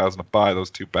 48,000 to buy. Those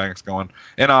two banks going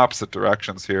in opposite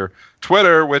directions here.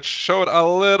 Twitter, which showed a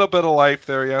little bit of life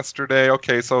there yesterday.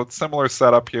 Okay, so it's similar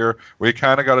setup here. We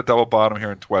kind of got a double bottom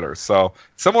here in Twitter. So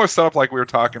similar setup like we were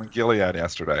talking in Gilead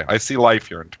yesterday. I see life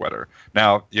here in Twitter.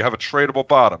 Now, you have a tradable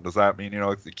bottom. Does that mean,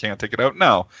 you can't take it out?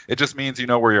 No. It just means you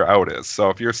know where your out is.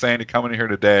 So if you're saying you come in here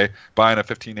today, buying a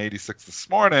 1586 this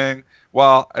morning,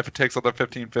 well, if it takes out the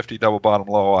 1550 double bottom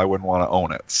low, I wouldn't want to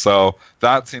own it. So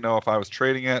that's, if I was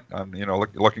trading it, I'm,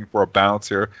 looking for a bounce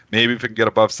here. Maybe if it can get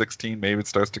above 16, maybe it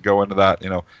starts to go into that,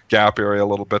 gap area a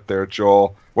little bit there.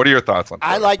 Joel, what are your thoughts on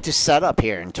Twitter? I like to set up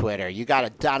here in Twitter. You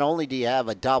got to, not only do you have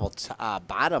a double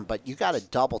bottom, but you got a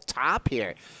double top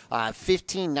here.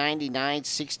 15.99,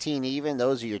 16 even.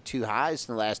 Those are your two highs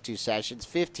in the last two sessions.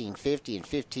 15.50 and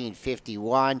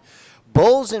 15.51.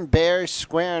 Bulls and Bears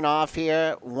squaring off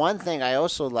here. One thing I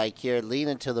also like here,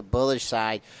 leaning to the bullish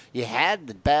side, you had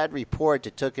the bad report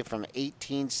that took it from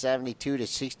 1872 to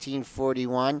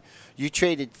 1641. You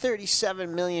traded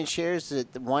 37 million shares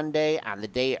one day. On the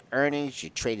day of earnings, you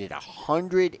traded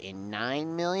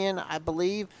 109 million, I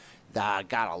believe.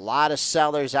 Got a lot of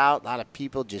sellers out, a lot of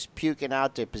people just puking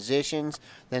out their positions.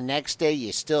 The next day,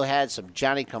 you still had some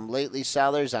Johnny-come-lately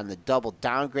sellers on the double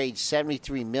downgrade,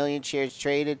 73 million shares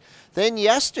traded. Then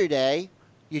yesterday,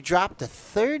 you dropped to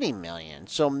 30 million.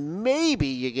 So maybe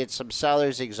you get some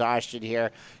sellers exhaustion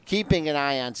here, keeping an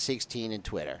eye on 16 and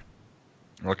Twitter.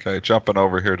 Okay, jumping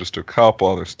over here just to a couple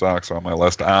other stocks on my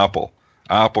list. Apple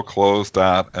closed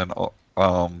at an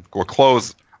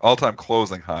all-time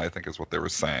closing high, I think is what they were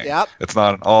saying. Yep. It's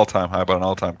not an all-time high, but an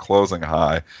all-time closing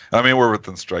high. I mean, we're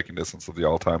within striking distance of the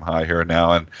all-time high here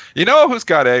now. And you know who's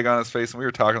got egg on his face? And we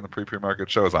were talking on the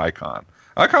pre-market show is Icon.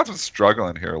 Icon's been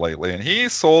struggling here lately, and he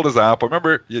sold his Apple.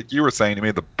 Remember, you were saying to me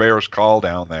the bearish call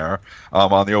down there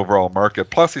on the overall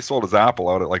market. Plus, he sold his Apple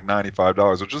out at like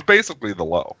 $95, which is basically the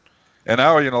low. And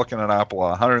now you're looking at Apple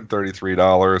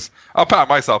 $133. I'll pat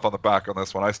myself on the back on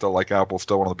this one. I still like Apple,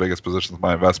 still one of the biggest positions in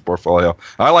my investment portfolio.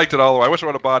 I liked it all the way. I wish I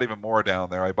would have bought even more down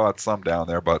there. I bought some down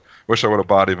there, but wish I would have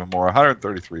bought even more.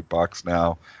 $133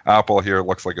 now. Apple here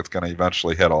looks like it's going to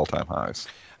eventually hit all-time highs.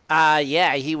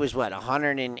 Yeah, he was,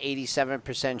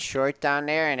 187% short down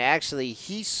there, and actually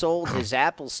he sold his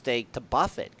Apple stake to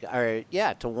Buffett,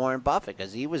 to Warren Buffett,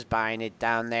 because he was buying it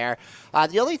down there.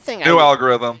 The only thing New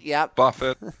algorithm. Yep.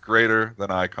 Buffett greater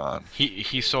than Icon.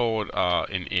 He sold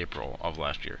in April of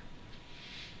last year.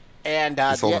 And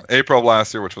he sold in April of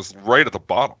last year, which was right at the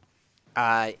bottom.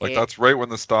 That's right when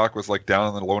the stock was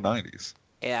down in the low 90s.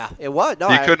 Yeah, it was. No,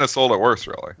 he couldn't have sold it worse,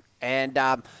 really. And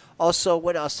also,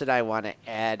 what else did I want to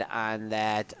add on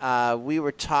that? We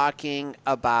were talking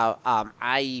about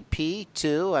IEP,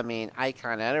 too. I mean,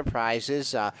 Icon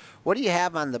Enterprises. What do you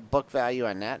have on the book value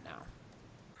on that now?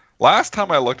 Last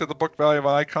time I looked at the book value of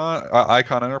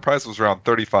Icon Enterprise was around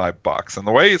 $35. And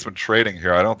the way he's been trading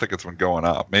here, I don't think it's been going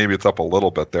up. Maybe it's up a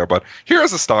little bit there. But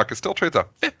here's a stock. It still trades at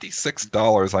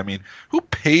 $56. I mean, who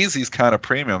pays these kind of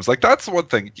premiums? That's the one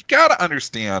thing. You got to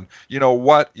understand,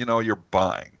 what, you're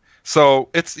buying. So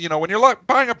it's, when you're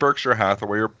buying a Berkshire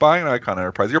Hathaway, you're buying an Icon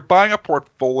Enterprise, you're buying a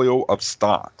portfolio of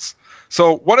stocks.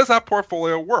 So what is that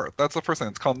portfolio worth? That's the first thing.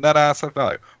 It's called net asset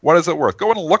value. What is it worth? Go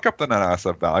and look up the net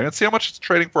asset value and see how much it's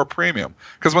trading for a premium.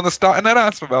 Because when the stock net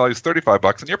asset value is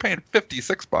 $35 and you're paying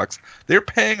 $56, they're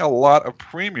paying a lot of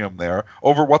premium there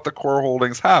over what the core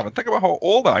holdings have. And think about how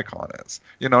old Icon is.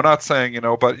 Not saying,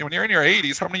 but when you're in your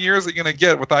 80s, how many years are you going to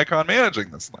get with Icon managing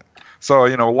this thing? So,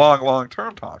 long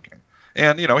term talking.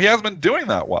 And, he hasn't been doing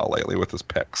that well lately with his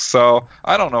picks. So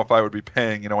I don't know if I would be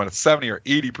paying, a 70 or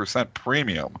 80%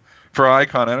 premium for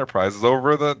Icon Enterprises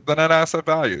over the net asset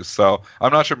values. So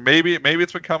I'm not sure. Maybe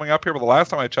it's been coming up here, but the last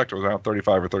time I checked, it was around $35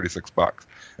 or $36.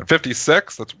 And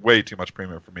 $56, that's way too much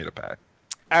premium for me to pay.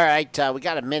 All right, we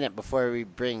got a minute before we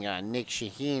bring Nick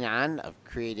Shaheen on of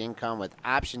Create Income with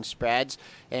Option Spreads.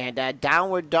 And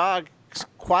Downward Dog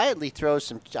quietly throws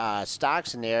some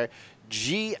stocks in there.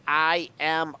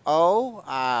 GIMO,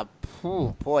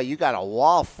 boy, you got a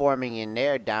wall forming in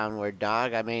there, Downward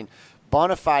Dog. I mean,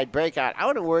 Bonafide breakout. I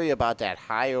wouldn't worry about that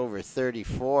high over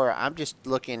 34. I'm just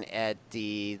looking at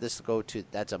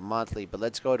that's a monthly, but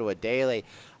let's go to a daily.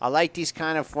 I like these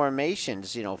kind of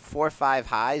formations, 4 or 5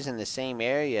 highs in the same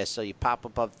area, so you pop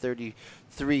above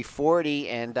 33.40,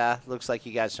 and looks like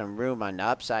you got some room on the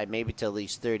upside, maybe to at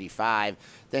least 35.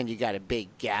 Then you got a big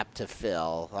gap to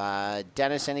fill.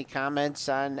 Dennis, any comments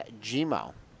on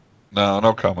GMO?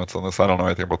 No comments on this. I don't know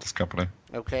anything about this company.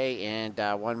 Okay,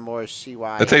 and one more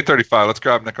CY. It's 8:35. Let's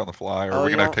grab Nick on the fly, or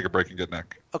we're going to take a break and get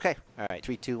Nick. Okay. All right.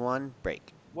 3, 2, 1,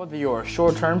 break. Whether you're a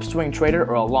short-term swing trader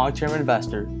or a long-term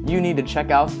investor, you need to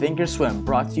check out Thinkorswim,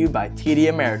 brought to you by TD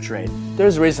Ameritrade.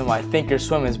 There's a reason why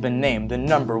Thinkorswim has been named the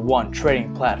 #1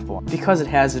 trading platform, because it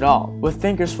has it all. With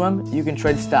Thinkorswim, you can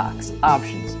trade stocks,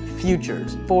 options,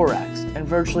 futures, forex, and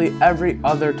virtually every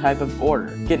other type of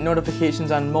order. Get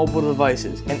notifications on mobile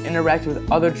devices and interact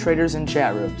with other traders in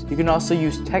chat rooms. You can also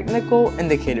use technical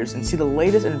indicators and see the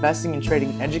latest investing and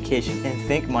trading education in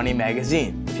Think Money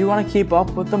magazine. If you want to keep up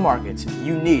with the markets,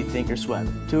 you need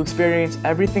thinkorswim. To experience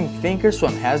everything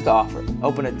thinkorswim has to offer,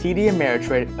 open a TD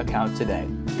Ameritrade account today.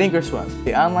 thinkorswim,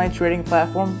 the online trading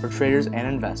platform for traders and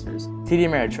investors. TD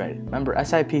Ameritrade, member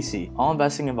SIPC. All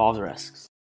investing involves risks.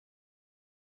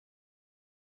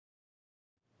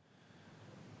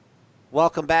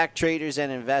 Welcome back, traders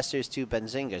and investors, to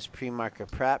Benzinga's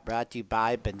Pre-Market Prep, brought to you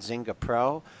by Benzinga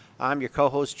Pro. I'm your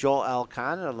co-host, Joel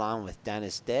Elconin, along with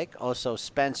Dennis Dick. Also,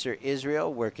 Spencer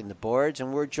Israel working the boards,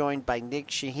 and we're joined by Nick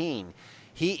Shaheen.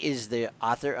 He is the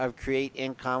author of Create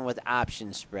Income with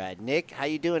Option Spread. Nick, how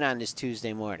you doing on this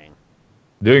Tuesday morning?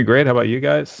 Doing great. How about you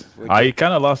guys? I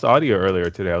kind of lost audio earlier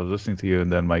today. I was listening to you,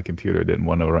 and then my computer didn't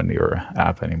want to run your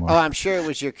app anymore. Oh, I'm sure it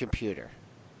was your computer.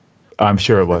 I'm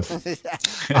sure it was.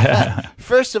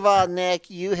 First of all, Nick,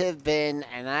 you have been,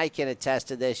 and I can attest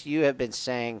to this, you have been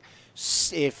saying,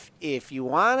 if you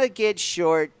want to get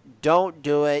short, don't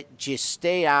do it. Just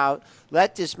stay out.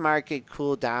 Let this market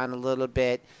cool down a little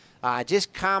bit.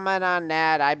 Just comment on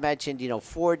that. I mentioned,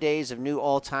 4 days of new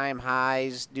all-time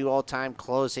highs, new all-time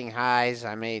closing highs.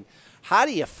 I mean, how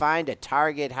do you find a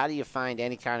target? How do you find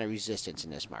any kind of resistance in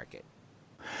this market?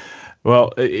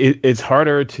 Well, it's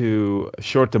harder to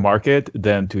short the market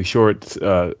than to short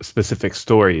specific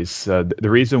stories. The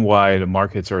reason why the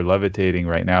markets are levitating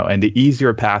right now, and the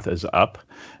easier path is up,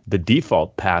 the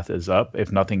default path is up.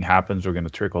 If nothing happens, we're going to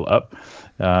trickle up.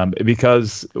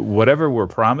 Because whatever we're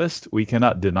promised, we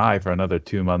cannot deny for another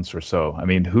 2 months or so. I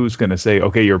mean, who's going to say,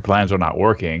 okay, your plans are not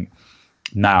working?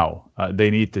 Now they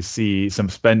need to see some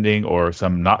spending or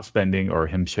some not spending, or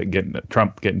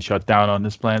Trump getting shut down on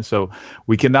this plan. So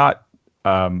we cannot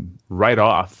write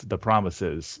off the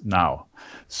promises now.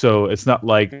 So it's not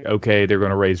like, okay, they're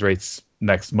going to raise rates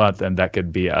next month and that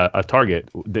could be a target.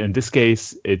 In this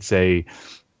case, it's a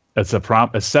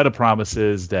set of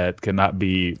promises that cannot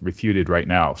be refuted right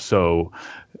now. So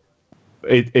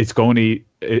it's going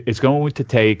to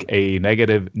take a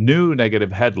new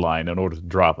negative headline in order to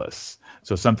drop us.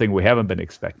 So something we haven't been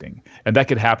expecting, and that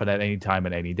could happen at any time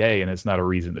and any day, and it's not a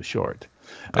reason to short.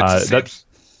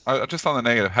 Just on the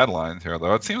negative headlines here,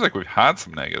 though, it seems like we've had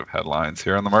some negative headlines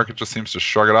here, and the market just seems to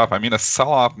shrug it off. I mean, a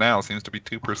sell-off now seems to be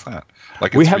 2%.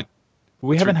 Like we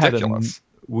haven't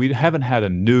had a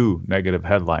new negative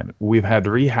headline. We've had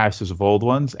rehashes of old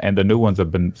ones, and the new ones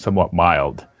have been somewhat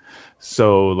mild.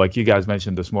 So, like you guys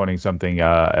mentioned this morning, something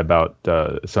about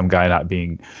some guy not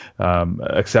being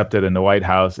accepted in the White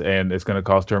House, and it's going to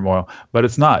cause turmoil. But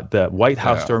it's not. The White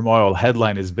House turmoil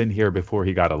headline has been here before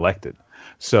he got elected.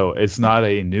 So it's not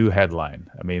a new headline.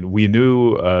 I mean, we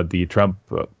knew the Trump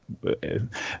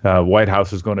White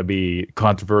House is going to be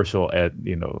controversial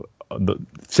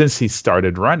since he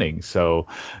started running. So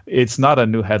it's not a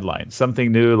new headline.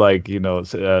 Something new, like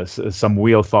some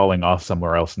wheel falling off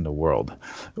somewhere else in the world,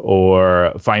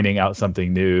 or finding out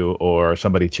something new, or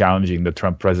somebody challenging the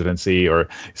Trump presidency, or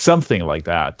something like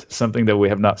that. Something that we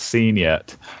have not seen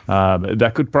yet.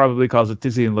 That could probably cause a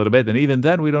tizzy in a little bit. And even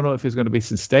then, we don't know if it's going to be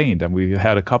sustained. And we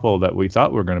had a couple that we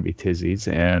thought were going to be tizzies,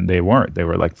 and they weren't. They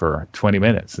were like for 20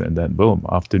 minutes, and then boom,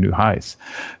 off to new highs.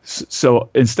 So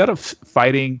instead of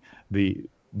fighting the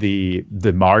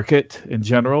market in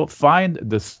general, find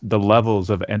the levels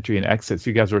of entry and exits.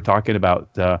 You guys were talking about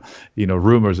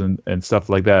rumors and stuff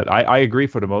like that. I agree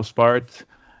for the most part.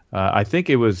 I think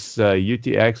it was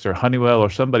UTX or Honeywell or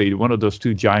somebody, one of those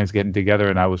two giants getting together,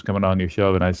 and I was coming on your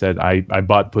show and I said I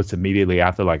bought puts immediately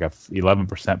after like a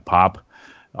 11% pop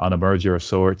on a merger of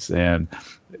sorts, and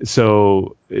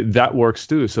so that works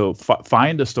too. So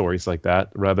find the stories like that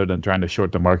rather than trying to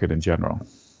short the market in general.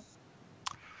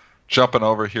 Jumping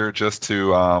over here just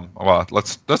to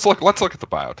let's look at the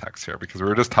biotechs here, because we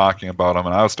were just talking about them,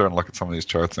 and I was starting to look at some of these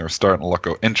charts, and they were starting to look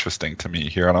interesting to me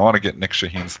here, and I want to get Nick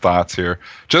Shaheen's thoughts here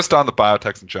just on the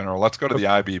biotechs in general. Let's go to the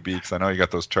IBB, because I know you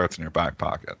got those charts in your back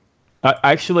pocket.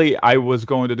 Actually, I was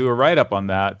going to do a write-up on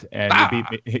that, and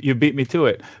you beat me to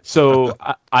it. So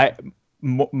I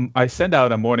send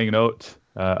out a morning note,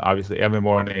 obviously every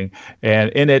morning,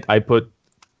 and in it I put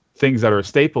things that are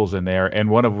staples in there,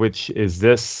 and one of which is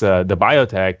this, the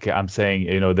biotech. I'm saying,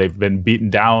 they've been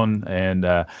beaten down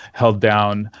and held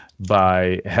down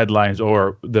by headlines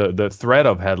or the threat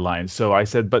of headlines. So I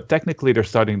said, but technically they're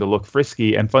starting to look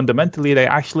frisky, and fundamentally they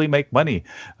actually make money.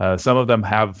 Some of them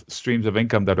have streams of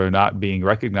income that are not being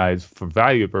recognized for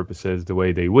value purposes the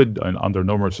way they would under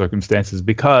normal circumstances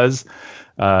because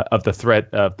of the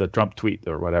threat of the Trump tweet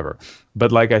or whatever.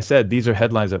 But like I said, these are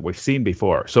headlines that we've seen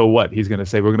before. So what? He's going to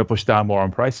say we're going to push down more on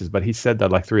prices. But he said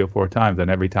that like 3 or 4 times, and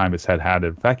every time it's had an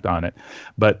effect on it.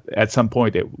 But at some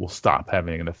point, it will stop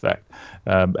having an effect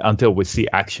until we see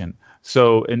action.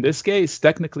 So in this case,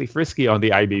 technically frisky on the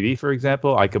IBV, for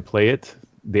example, I could play it,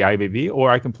 the IBV, or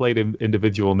I can play the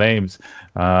individual names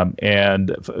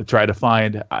and try to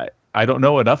find. I don't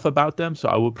know enough about them, so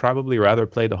I would probably rather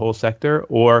play the whole sector.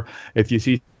 Or if you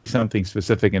see something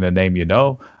specific in a name you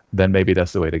know, then maybe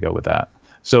that's the way to go with that.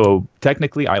 So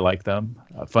technically, I like them.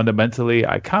 Fundamentally,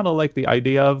 I kind of like the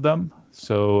idea of them.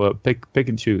 So pick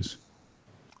and choose.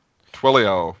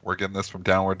 Twilio, we're getting this from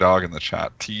Downward Dog in the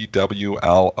chat.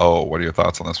 TWLO. What are your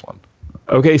thoughts on this one?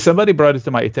 Okay, somebody brought it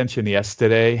to my attention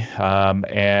yesterday,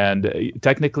 and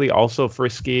technically also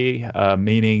frisky,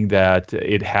 meaning that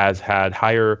it has had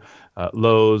higher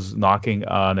lows knocking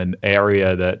on an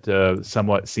area that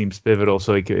somewhat seems pivotal.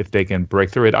 So if they can break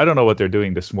through it, I don't know what they're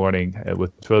doing this morning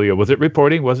with Twilio. Was it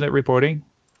reporting? Wasn't it reporting?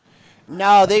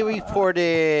 No, they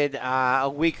reported a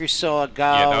week or so ago.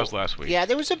 Yeah, that was last week. Yeah,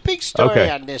 there was a big story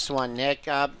on this one, Nick.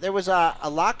 There was a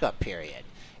lockup period.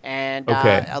 And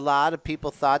a lot of people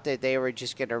thought that they were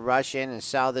just going to rush in and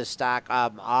sell this stock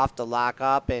off the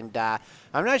lockup. And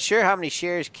I'm not sure how many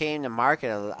shares came to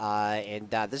market. And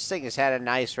this thing has had a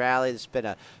nice rally. It's been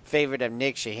a favorite of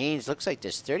Nick Shaheen's. Looks like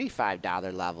this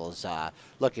 $35 level's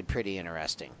looking pretty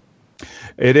interesting.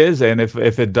 It is. And if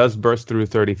it does burst through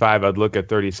 35, I'd look at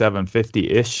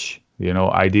 37.50-ish. You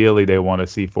know, ideally they want to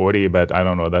see 40, but I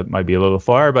don't know. That might be a little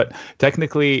far. But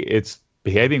technically, it's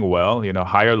behaving well, you know,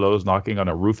 higher lows knocking on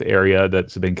a roof area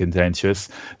that's been contentious.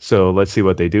 So let's see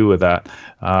what they do with that.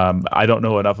 I don't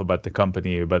know enough about the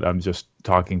company, but I'm just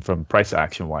talking from price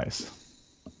action wise.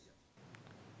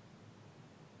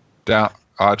 Down.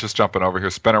 Just jumping over here.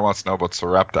 Spinner wants to know about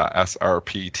Sarepta,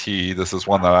 SRPT. This is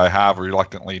one that I have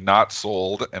reluctantly not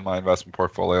sold in my investment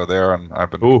portfolio there, and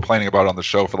I've been complaining about it on the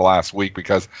show for the last week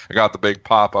because I got the big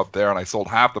pop up there and I sold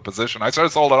half the position. I should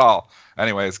have sold it all.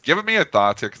 Anyways, give me a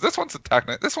thought here because this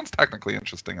one's technically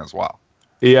interesting as well.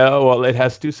 Yeah, well, it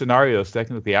has 2 scenarios.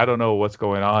 Technically, I don't know what's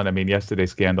going on. I mean,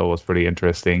 yesterday's scandal was pretty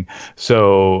interesting.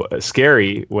 So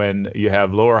scary when you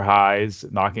have lower highs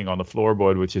knocking on the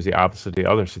floorboard, which is the opposite of the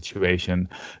other situation.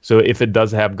 So if it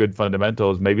does have good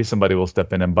fundamentals, maybe somebody will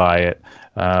step in and buy it.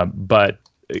 But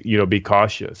you know, be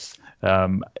cautious.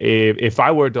 If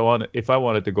I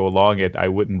wanted to go long it, I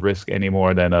wouldn't risk any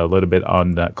more than a little bit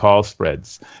on the call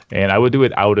spreads, and I would do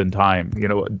it out in time. You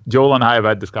know, Joel and I have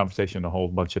had this conversation a whole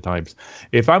bunch of times.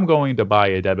 If I'm going to buy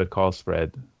a debit call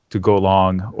spread to go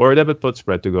long or a debit put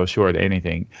spread to go short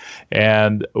anything,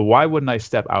 and why wouldn't I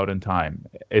step out in time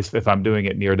if I'm doing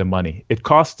it near the money? It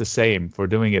costs the same for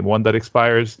doing it one that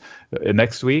expires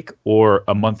next week or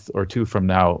a month or 2 from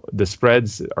now. The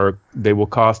spreads they will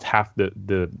cost half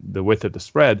the width of the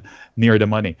spread near the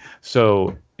money.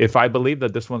 So if I believe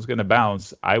that this one's going to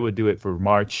bounce, I would do it for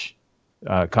March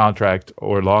contract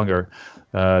or longer.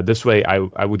 This way,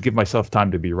 I would give myself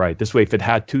time to be right. This way, if it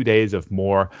had 2 days of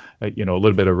more, a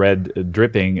little bit of red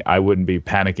dripping, I wouldn't be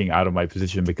panicking out of my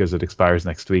position because it expires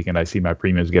next week and I see my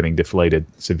premiums getting deflated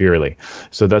severely.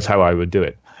 So that's how I would do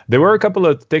it. There were a couple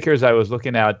of tickers I was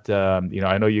looking at. I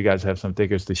know you guys have some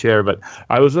tickers to share, but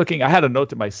I was looking. I had a note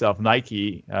to myself,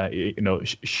 Nike,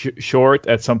 short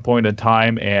at some point in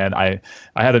time, and I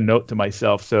had a note to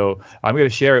myself. So I'm going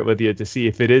to share it with you to see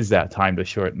if it is that time to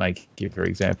short Nike, for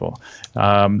example.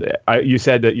 You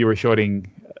said that you were shorting.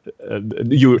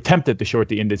 You were tempted to short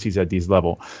the indices at these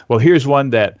level. Well, here's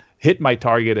one that hit my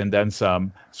target and then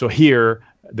some. So here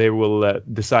they will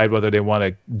decide whether they want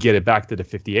to get it back to the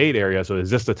 58 area. So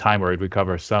is this the time where it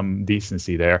recovers some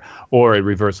decency there, or it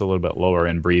reverses a little bit lower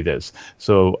and breathes?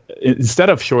 So instead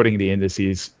of shorting the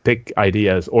indices, pick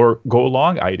ideas or go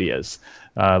long ideas.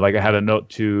 Like I had a note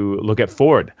to look at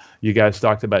Ford. You guys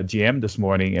talked about GM this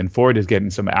morning, and Ford is getting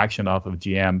some action off of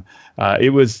GM. It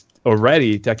was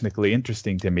already technically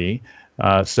interesting to me.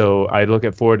 So I look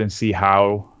at Ford and see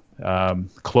how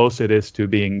close it is to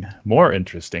being more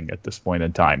interesting at this point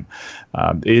in time.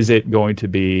 Is it going to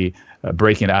be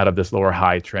breaking out of this lower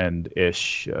high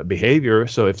trend-ish behavior?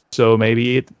 So if so,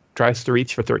 maybe it tries to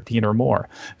reach for 13 or more.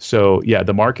 So yeah,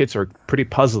 the markets are pretty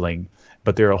puzzling,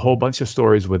 but there are a whole bunch of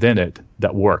stories within it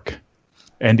that work.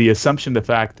 And the assumption, the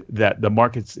fact that the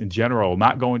markets in general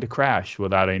not going to crash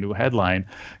without a new headline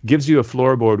gives you a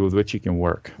floorboard with which you can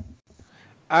work.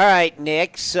 All right,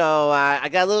 Nick. So I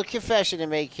got a little confession to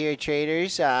make here,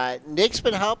 traders. Nick's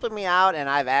been helping me out, and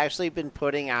I've actually been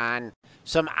putting on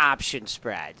some option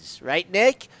spreads. Right,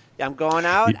 Nick? I'm going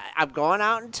out. I'm going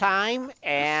out in time,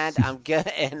 and I'm good.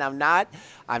 And I'm not.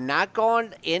 I'm not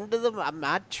going into them. I'm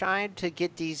not trying to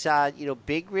get these,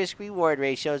 big risk reward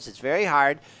ratios. It's very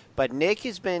hard. But Nick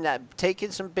has been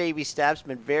taking some baby steps,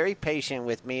 been very patient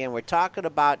with me, and we're talking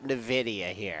about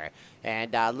NVIDIA here.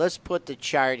 And let's put the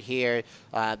chart here.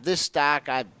 This stock,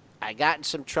 I got in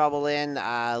some trouble in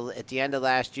at the end of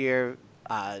last year.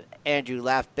 Andrew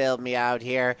Left bailed me out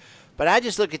here. But I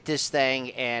just look at this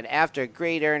thing, and after a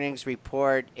great earnings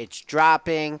report, it's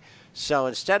dropping. So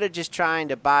instead of just trying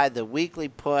to buy the weekly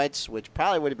puts, which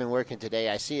probably would have been working today,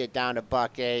 I see it down to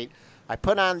 $1.08. I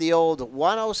put on the old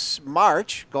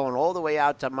March, going all the way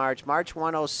out to March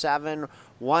 107,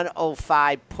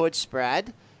 105 put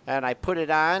spread, and I put it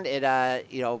on at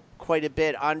quite a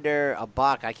bit under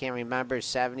 $1. I can't remember,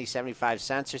 70, 75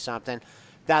 cents or something.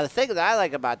 Now, the thing that I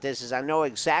like about this is I know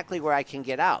exactly where I can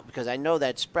get out because I know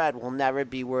that spread will never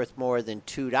be worth more than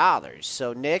 $2.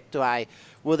 So, Nick,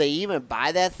 will they even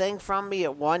buy that thing from me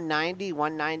at 190,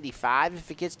 195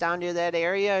 if it gets down near that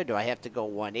area? Or do I have to go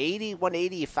 180,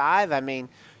 185? I mean,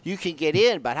 you can get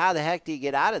in, but how the heck do you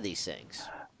get out of these things?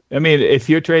 I mean, if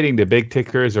you're trading, the big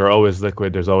tickers are always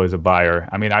liquid. There's always a buyer.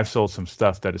 I mean, I've sold some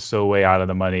stuff that is so way out of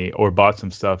the money or bought some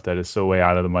stuff that is so way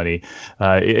out of the money.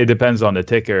 It depends on the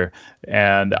ticker.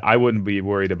 And I wouldn't be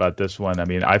worried about this one. I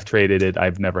mean, I've traded it.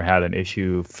 I've never had an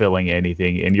issue filling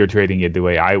anything. And you're trading it the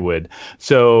way I would.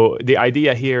 So the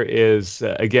idea here is,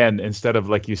 again, instead of,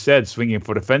 like you said, swinging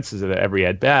for the fences at every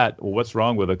at bat, well, what's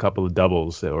wrong with a couple of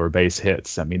doubles or base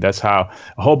hits? I mean, that's how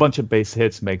a whole bunch of base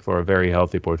hits make for a very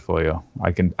healthy portfolio.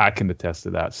 I can attest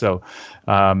to that. So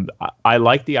I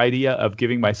like the idea of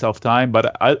giving myself time,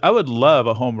 but I would love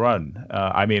a home run.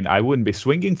 I mean, I wouldn't be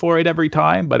swinging for it every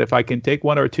time, but if I can take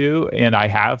one or two, and I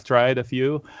have tried a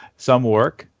few, some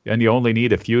work, and you only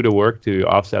need a few to work to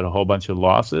offset a whole bunch of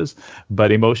losses.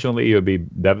 But emotionally, you'll be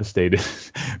devastated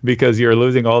because you're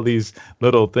losing all these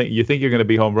little things. You think you're going to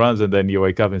be home runs, and then you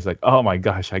wake up and it's like, oh my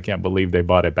gosh, I can't believe they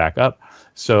bought it back up.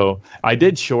 So I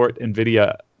did short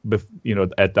NVIDIA,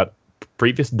 at that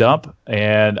previous dump,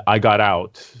 and I got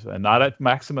out, not at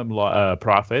maximum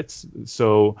profits.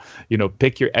 So,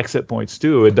 pick your exit points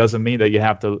too. It doesn't mean that you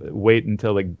have to wait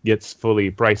until it gets fully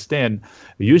priced in.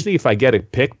 Usually if I get a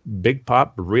big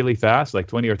pop really fast, like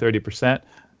 20 or 30%,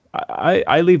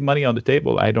 I leave money on the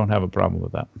table. I don't have a problem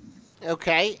with that.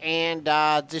 Okay, and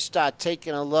just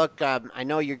taking a look, I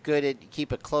know you're good at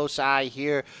keep a close eye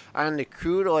here on the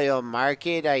crude oil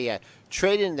market. Are you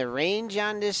trading the range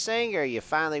on this thing, or are you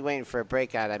finally waiting for a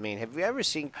breakout? I mean, have you ever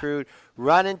seen crude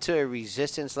run into a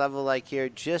resistance level like here,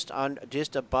 just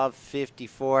above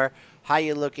 54? How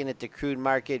you looking at the crude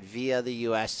market via the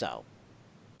USO?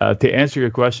 To answer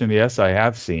your question, yes, I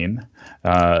have seen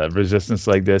resistance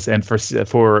like this, and for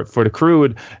the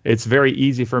crude, it's very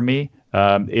easy for me.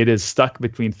 It is stuck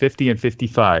between 50 and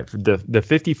 55. The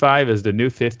 55 is the new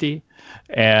 50,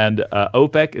 and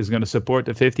OPEC is going to support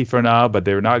the 50 for now, but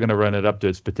they're not going to run it up to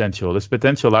its potential. This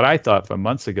potential that I thought from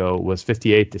months ago was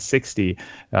 58 to 60,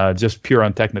 just pure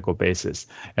on technical basis.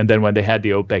 And then when they had the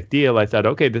OPEC deal, I thought,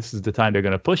 okay, this is the time they're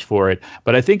going to push for it.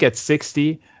 But I think at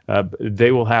 60,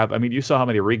 they will have. I mean, you saw how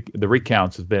many the rig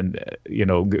counts have been,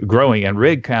 growing, and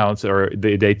rig counts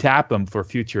they tap them for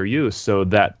future use. So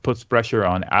that puts pressure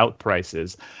on out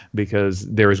prices because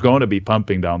there is going to be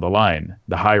pumping down the line.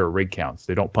 The higher rig counts,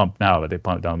 they don't pump now, but they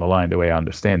pump down the line. The way I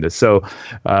understand it, so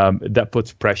that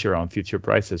puts pressure on future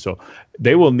prices. So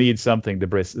they will need something to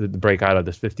break out of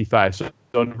this 55. So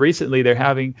recently they're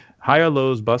having higher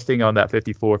lows busting on that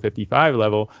 54, 55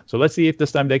 level. So let's see if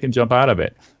this time they can jump out of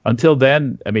it. Until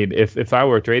then, I mean, if I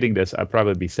were trading this, I'd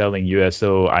probably be selling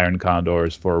USO iron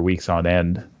condors for weeks on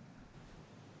end.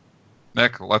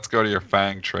 Nick, let's go to your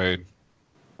FANG trade.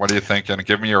 What are you thinking?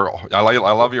 Give me your. I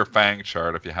love your FANG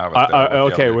chart if you have it.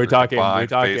 Okay, we're talking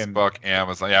Facebook,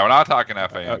 Amazon. Yeah, we're not talking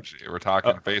FAMG. We're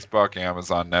talking Facebook,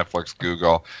 Amazon, Netflix,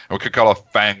 Google. And we could call it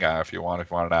FANGA if you wanted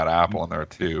to add Apple in there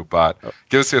too. But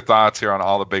give us your thoughts here on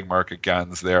all the big market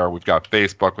guns there. We've got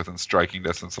Facebook within striking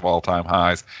distance of all-time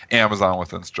highs, Amazon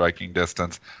within striking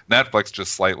distance, Netflix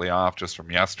just slightly off just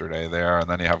from yesterday there, and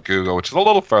then you have Google, which is a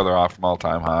little further off from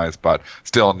all-time highs, but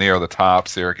still near the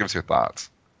tops here. Give us your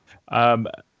thoughts.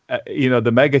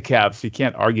 The mega caps, you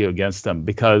can't argue against them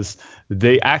because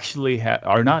they actually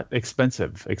are not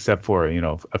expensive, except for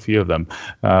a few of them,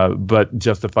 but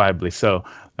justifiably so.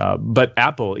 But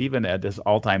Apple, even at this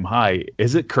all-time high,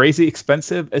 is it crazy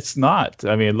expensive? It's not.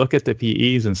 I mean, look at the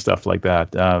PEs and stuff like that.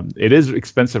 It is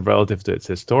expensive relative to its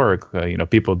historic.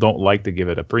 People don't like to give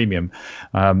it a premium.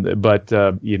 But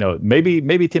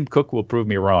maybe Tim Cook will prove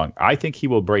me wrong. I think he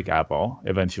will break Apple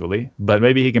eventually, but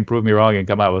maybe he can prove me wrong and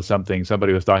come out with something.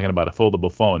 Somebody was talking about a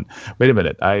foldable phone. Wait a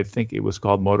minute. I think it was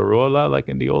called Motorola, like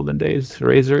in the olden days,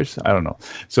 Razors. I don't know.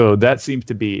 So that seems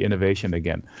to be innovation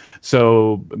again.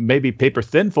 So maybe paper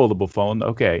thin foldable phone,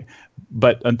 okay.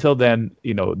 But until then,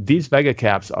 these mega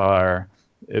caps are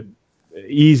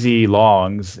easy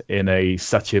longs in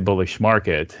such a bullish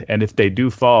market. And if they do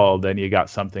fall, then you got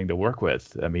something to work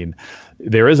with. I mean,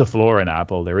 there is a floor in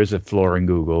Apple, there is a floor in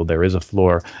Google, there is a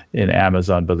floor in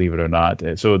Amazon, believe it or not.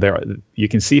 So you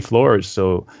can see floors.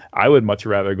 So I would much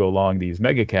rather go long these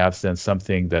mega caps than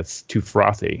something that's too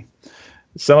frothy.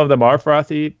 Some of them are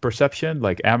frothy perception,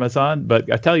 like Amazon. But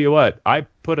I tell you what, I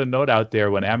put a note out there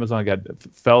when Amazon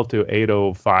fell to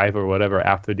 805 or whatever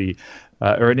after the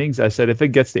earnings. I said, if it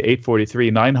gets to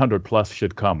 843, 900 plus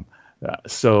should come.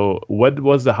 So what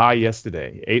was the high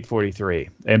yesterday? 843.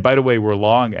 And by the way, we're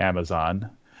long Amazon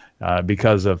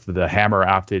because of the hammer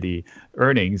after the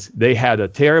earnings. They had a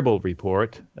terrible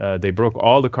report. They broke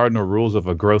all the cardinal rules of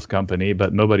a growth company,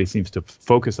 but nobody seems to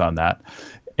focus on that.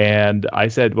 And I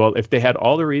said, well, if they had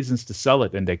all the reasons to sell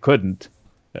it and they couldn't,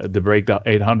 to break the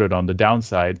 800 on the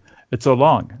downside, it's a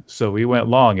long. So we went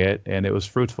long it, and it was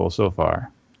fruitful so far.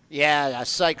 Yeah, a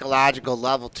psychological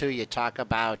level, too. You talk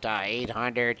about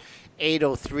 800,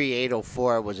 803,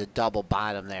 804 was a double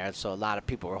bottom there. So a lot of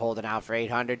people were holding out for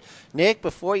 800. Nick,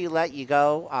 before you let you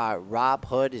go, Rob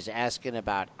Hood is asking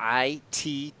about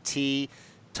ITT.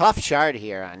 Tough chart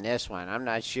here on this one. I'm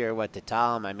not sure what to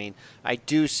tell him. I mean, I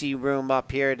do see room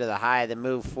up here to the high of the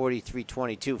move,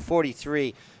 43.22.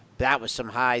 43, that was some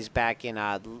highs back in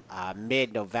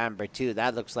mid-November, too.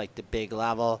 That looks like the big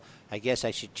level. I guess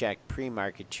I should check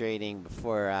pre-market trading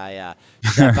before I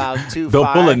step out too far.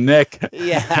 Don't pull a Nick.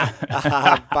 Yeah,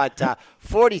 but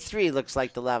 43 looks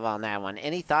like the level on that one.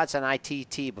 Any thoughts on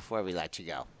ITT before we let you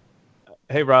go?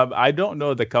 Hey, Rob, I don't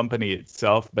know the company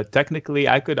itself, but technically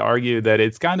I could argue that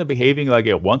it's kind of behaving like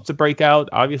it wants to break out.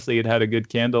 Obviously, it had a good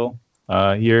candle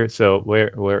here. So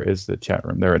where is the chat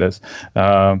room? There it is.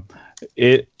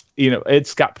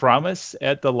 It's got promise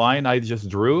at the line I just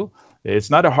drew. It's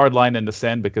not a hard line in the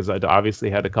sand because it obviously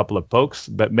had a couple of pokes,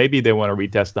 but maybe they want to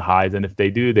retest the highs. And if they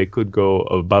do, they could go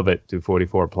above it to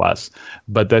 44 plus.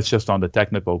 But that's just on the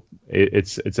technical.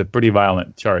 It's a pretty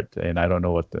violent chart, and I don't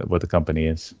know what the company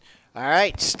is. All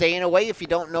right, staying away if you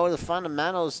don't know the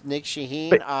fundamentals. Nick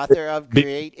Shaheen, author of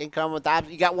Create Income with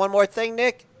Options. You got one more thing,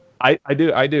 Nick? I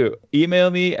do.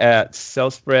 Email me at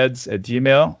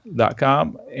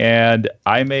sellspreads@gmail.com, and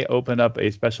I may open up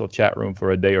a special chat room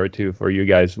for a day or two for you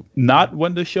guys. Not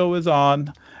when the show is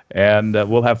on, and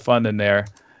we'll have fun in there,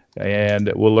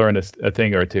 and we'll learn a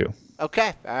thing or two.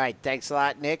 Okay. All right. Thanks a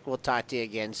lot, Nick. We'll talk to you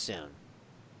again soon.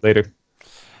 Later.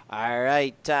 All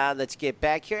right, let's get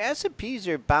back here. S&Ps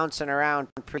are bouncing around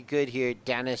pretty good here,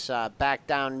 Dennis. Back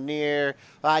down near,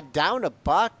 down a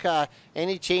buck.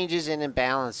 Any changes in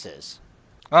imbalances?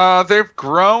 They've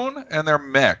grown and they're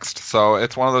mixed. So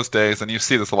it's one of those days, and you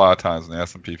see this a lot of times when the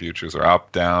S&P futures are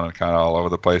up, down, and kind of all over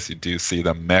the place. You do see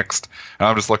them mixed. And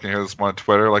I'm just looking here this morning,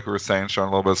 Twitter, like we were saying, showing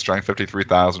a little bit of strength,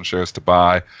 53,000 shares to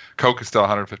buy. Coke is still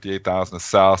 158,000 to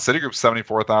sell. Citigroup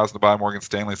 74,000 to buy. Morgan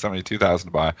Stanley 72,000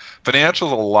 to buy.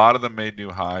 Financials, a lot of them made new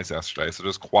highs yesterday. So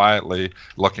just quietly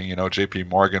looking, JP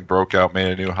Morgan broke out,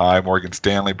 made a new high. Morgan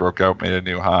Stanley broke out, made a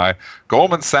new high.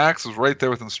 Goldman Sachs was right there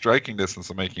within striking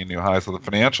distance of making a new high. So the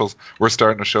financials were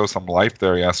starting to show some life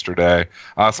there yesterday.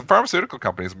 Some pharmaceutical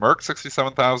companies, Merck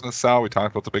 67,000 to sell. We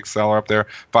talked about the big seller up there.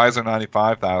 Pfizer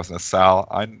 95,000 to sell.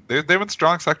 They've been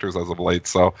strong sectors as of late.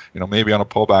 So maybe on a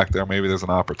pullback there, maybe there's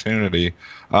an opportunity.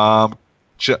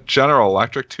 General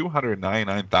Electric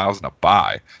 299,000 to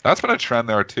buy. That's been a trend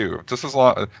there too. Just as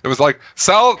long, it was like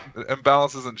sell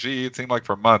imbalances in GE. It seemed like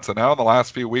for months, and now in the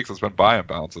last few weeks, it's been buy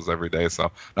imbalances every day.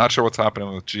 So not sure what's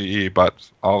happening with GE, but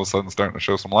all of a sudden starting to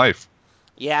show some life.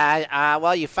 Yeah,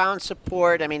 well, you found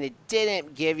support. I mean, it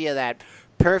didn't give you that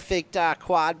perfect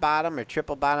quad bottom or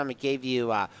triple bottom. It gave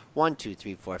you 1, 2,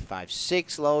 3, 4, 5,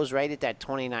 6 lows right at that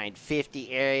 29.50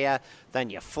 area.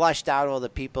 Then you flushed out all the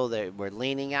people that were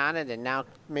leaning on it, and now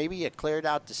maybe you cleared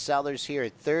out the sellers here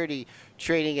at 30,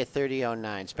 trading at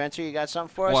 30.09. Spencer, you got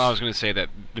something for us? Well, I was going to say that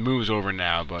the move is over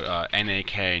now, but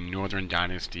NAK, Northern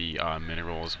Dynasty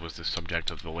Minerals, was the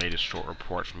subject of the latest short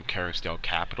report from Kerrisdale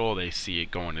Capital. They see it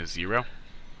going to zero.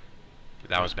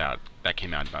 That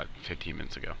came out about 15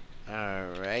 minutes ago.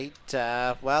 All right.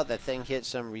 Well, the thing hit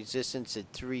some resistance at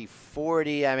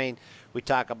 340. I mean, we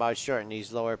talk about shorting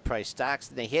these lower price stocks.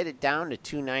 They hit it down to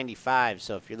 295.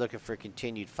 So if you're looking for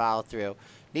continued follow through,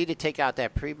 need to take out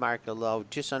that pre-market low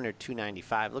just under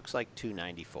 295. Looks like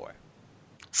 294.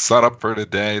 Setup for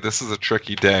today. This is a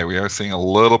tricky day. We are seeing a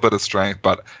little bit of strength,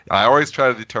 but I always try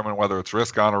to determine whether it's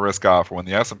risk on or risk off. When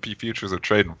the S&P futures are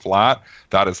trading flat,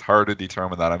 that is hard to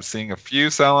determine that. I'm seeing a few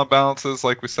sell imbalances,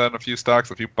 like we said, in a few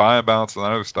stocks, a few buy imbalances in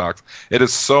other stocks. It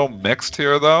is so mixed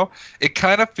here, though. It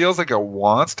kind of feels like it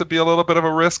wants to be a little bit of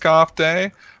a risk off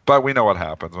day. But we know what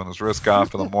happens. When it's risk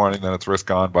off in the morning, then it's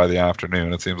risk on by the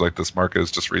afternoon. It seems like this market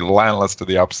is just relentless to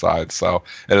the upside. So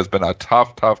it has been a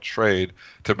tough trade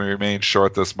to remain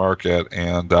short this market.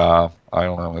 And I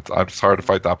don't know. It's hard to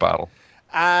fight that battle.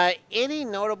 Any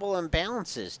notable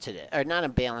imbalances today? Or not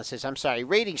imbalances, I'm sorry,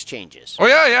 ratings changes. Oh,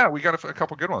 yeah. We got a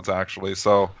couple good ones, actually.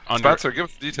 So, Spencer, give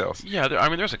us the details. Yeah,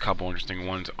 there's a couple interesting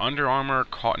ones. Under Armour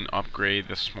caught an upgrade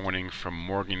this morning from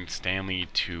Morgan Stanley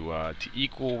to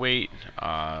equal weight.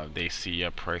 They see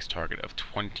a price target of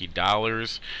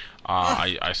 $20.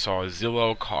 I saw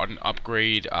Zillow caught an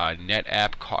upgrade.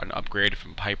 NetApp caught an upgrade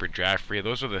from Piper Jaffray.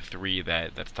 Those are the three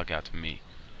that stuck out to me.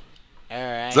 All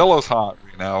right. Zillow's hot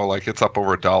right now, like it's up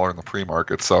over $1 in the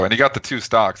pre-market. So, and you got the two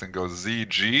stocks, and go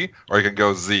ZG or you can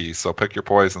go Z. So pick your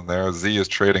poison there. Z is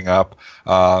trading up.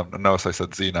 Notice I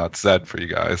said Z, not Z for you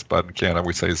guys, but in Canada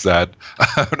we say Z. I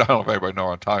don't know if anybody knows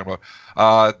what I'm talking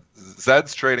about.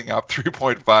 Z's trading up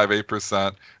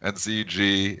 3.58%, and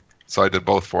ZG. So I did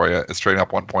both for you. It's trading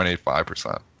up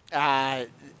 1.85%.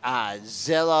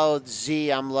 Zillow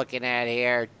Z I'm looking at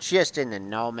here, just in the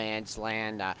no man's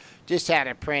land. Just had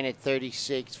a print at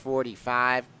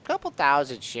 36.45. Couple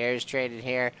thousand shares traded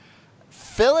here.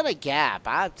 Filling a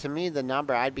gap. To me, the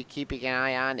number I'd be keeping an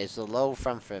eye on is the low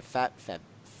from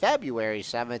February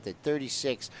 7th at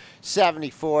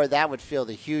 36.74. That would fill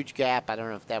the huge gap. I don't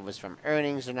know if that was from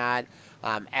earnings or not.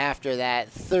 After that,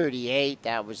 38.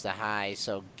 That was the high.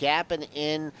 So gapping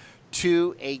in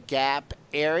to a gap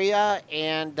area.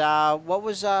 And what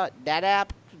was NetApp?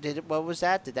 What was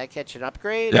that? Did that catch an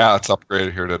upgrade? Yeah, it's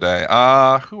upgraded here today.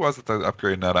 Who was it that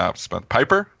upgraded NetApp? Spent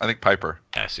Piper? I think Piper.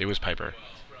 Yes, it was Piper.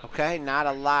 Okay, not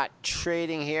a lot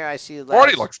trading here. I see.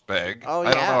 40 looks big. Oh, yeah.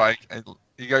 I don't know.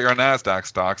 You got your NASDAQ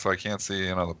stock, so I can't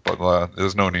see, but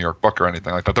there's no New York book or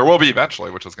anything like that. There will be eventually,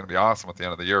 which is going to be awesome at the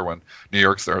end of the year when New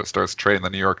York starts trading.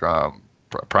 The New York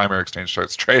primary exchange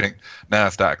starts trading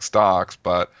NASDAQ stocks,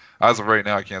 but as of right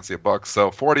now, I can't see a book.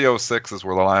 So 40.06 is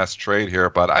where the last trade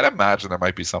here, but I'd imagine there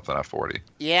might be something at 40.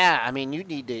 Yeah, I mean, you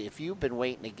need to, if you've been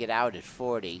waiting to get out at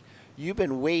 40, you've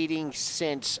been waiting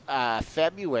since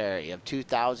February of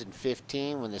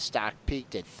 2015 when the stock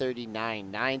peaked at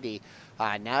 39.90.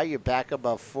 Now you're back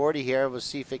above 40 here. We'll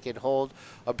see if it can hold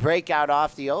a breakout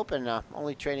off the open.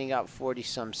 Only trading up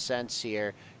 40-some cents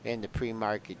here in the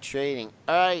pre-market trading.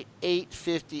 All right,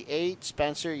 8:58.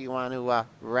 Spencer, you want to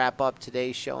wrap up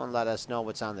today's show and let us know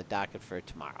what's on the docket for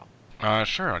tomorrow?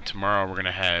 Sure. Tomorrow we're going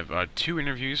to have two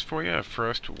interviews for you. Our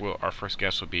first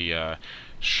guest will be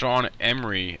Sean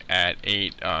Emery at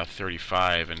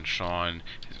 8:35, and Sean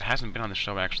hasn't been on the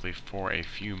show actually for a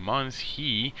few months.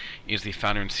 He is the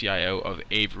founder and CIO of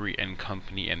Avery &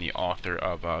 Company and the author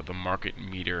of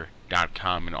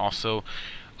themarketmeter.com. And also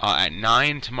at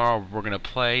 9 tomorrow, we're going to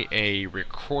play a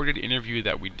recorded interview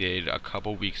that we did a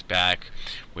couple weeks back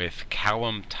with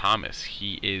Callum Thomas.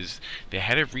 He is the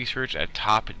head of research at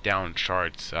Top Down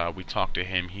Charts. We talked to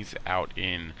him. He's out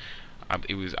in I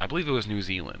believe it was New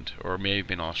Zealand, or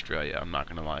maybe in Australia. I'm not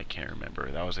gonna lie, I can't remember.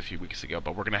 That was a few weeks ago.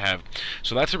 But we're gonna have,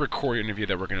 so that's a recorded interview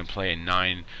that we're gonna play at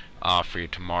 9 for you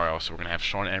tomorrow. So we're gonna have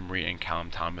Sean Emery and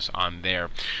Callum Thomas on there.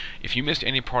 If you missed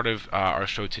any part of our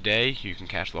show today, you can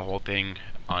catch the whole thing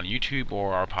on YouTube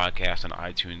or our podcast on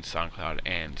iTunes, SoundCloud,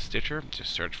 and Stitcher.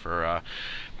 Just search for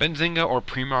Benzinga or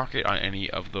PreMarket on any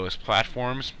of those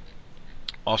platforms.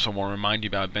 Also want to remind you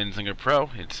about Benzinga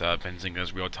Pro. It's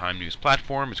Benzinga's real-time news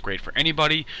platform. It's great for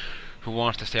anybody who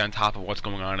wants to stay on top of what's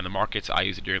going on in the markets. I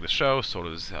use it during the show. So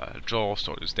does Joel.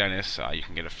 So does Dennis. You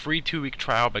can get a free 2-week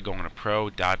trial by going to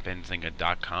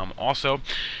pro.benzinga.com. Also,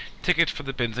 tickets for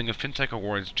the Benzinga FinTech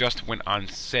Awards just went on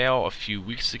sale a few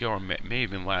weeks ago, or may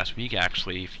have been last week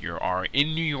actually. If you are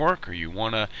in New York or you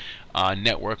want to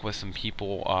network with some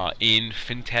people in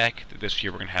FinTech, this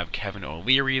year we're going to have Kevin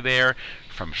O'Leary there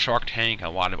from Shark Tank, a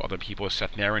lot of other people,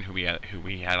 Seth Narin, who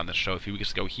we had on the show a few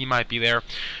weeks ago, he might be there.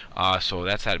 So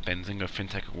that's at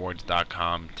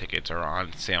BenzingaFinTechAwards.com. Tickets are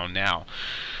on sale now.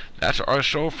 That's our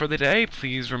show for the day.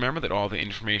 Please remember that all the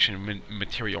information,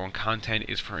 material, and content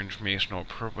is for informational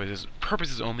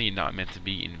purposes only, and not meant to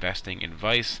be investing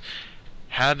advice.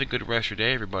 Have a good rest of your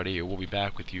day, everybody. We'll be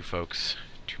back with you folks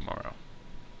tomorrow.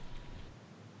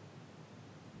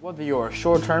 Whether you're a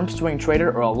short-term swing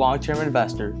trader or a long-term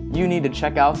investor, you need to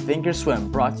check out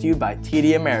Thinkorswim, brought to you by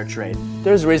TD Ameritrade.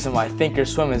 There's a reason why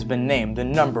Thinkorswim has been named the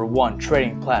 #1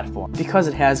 trading platform, because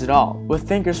it has it all. With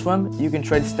Thinkorswim, you can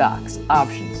trade stocks,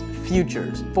 options,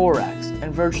 futures, forex,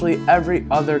 and virtually every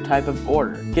other type of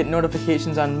order. Get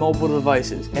notifications on mobile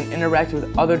devices and interact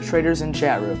with other traders in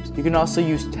chat rooms. You can also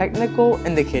use technical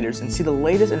indicators and see the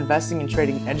latest investing and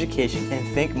trading education in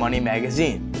Think Money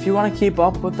magazine. If you want to keep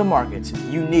up with the markets,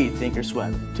 you need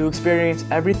Thinkorswim. To experience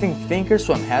everything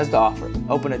Thinkorswim has to offer,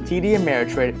 open a TD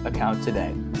Ameritrade account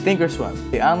today.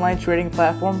 Thinkorswim, the online trading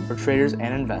platform for traders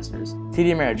and investors.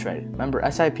 TD Ameritrade, member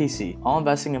SIPC. All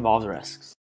investing involves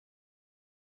risks.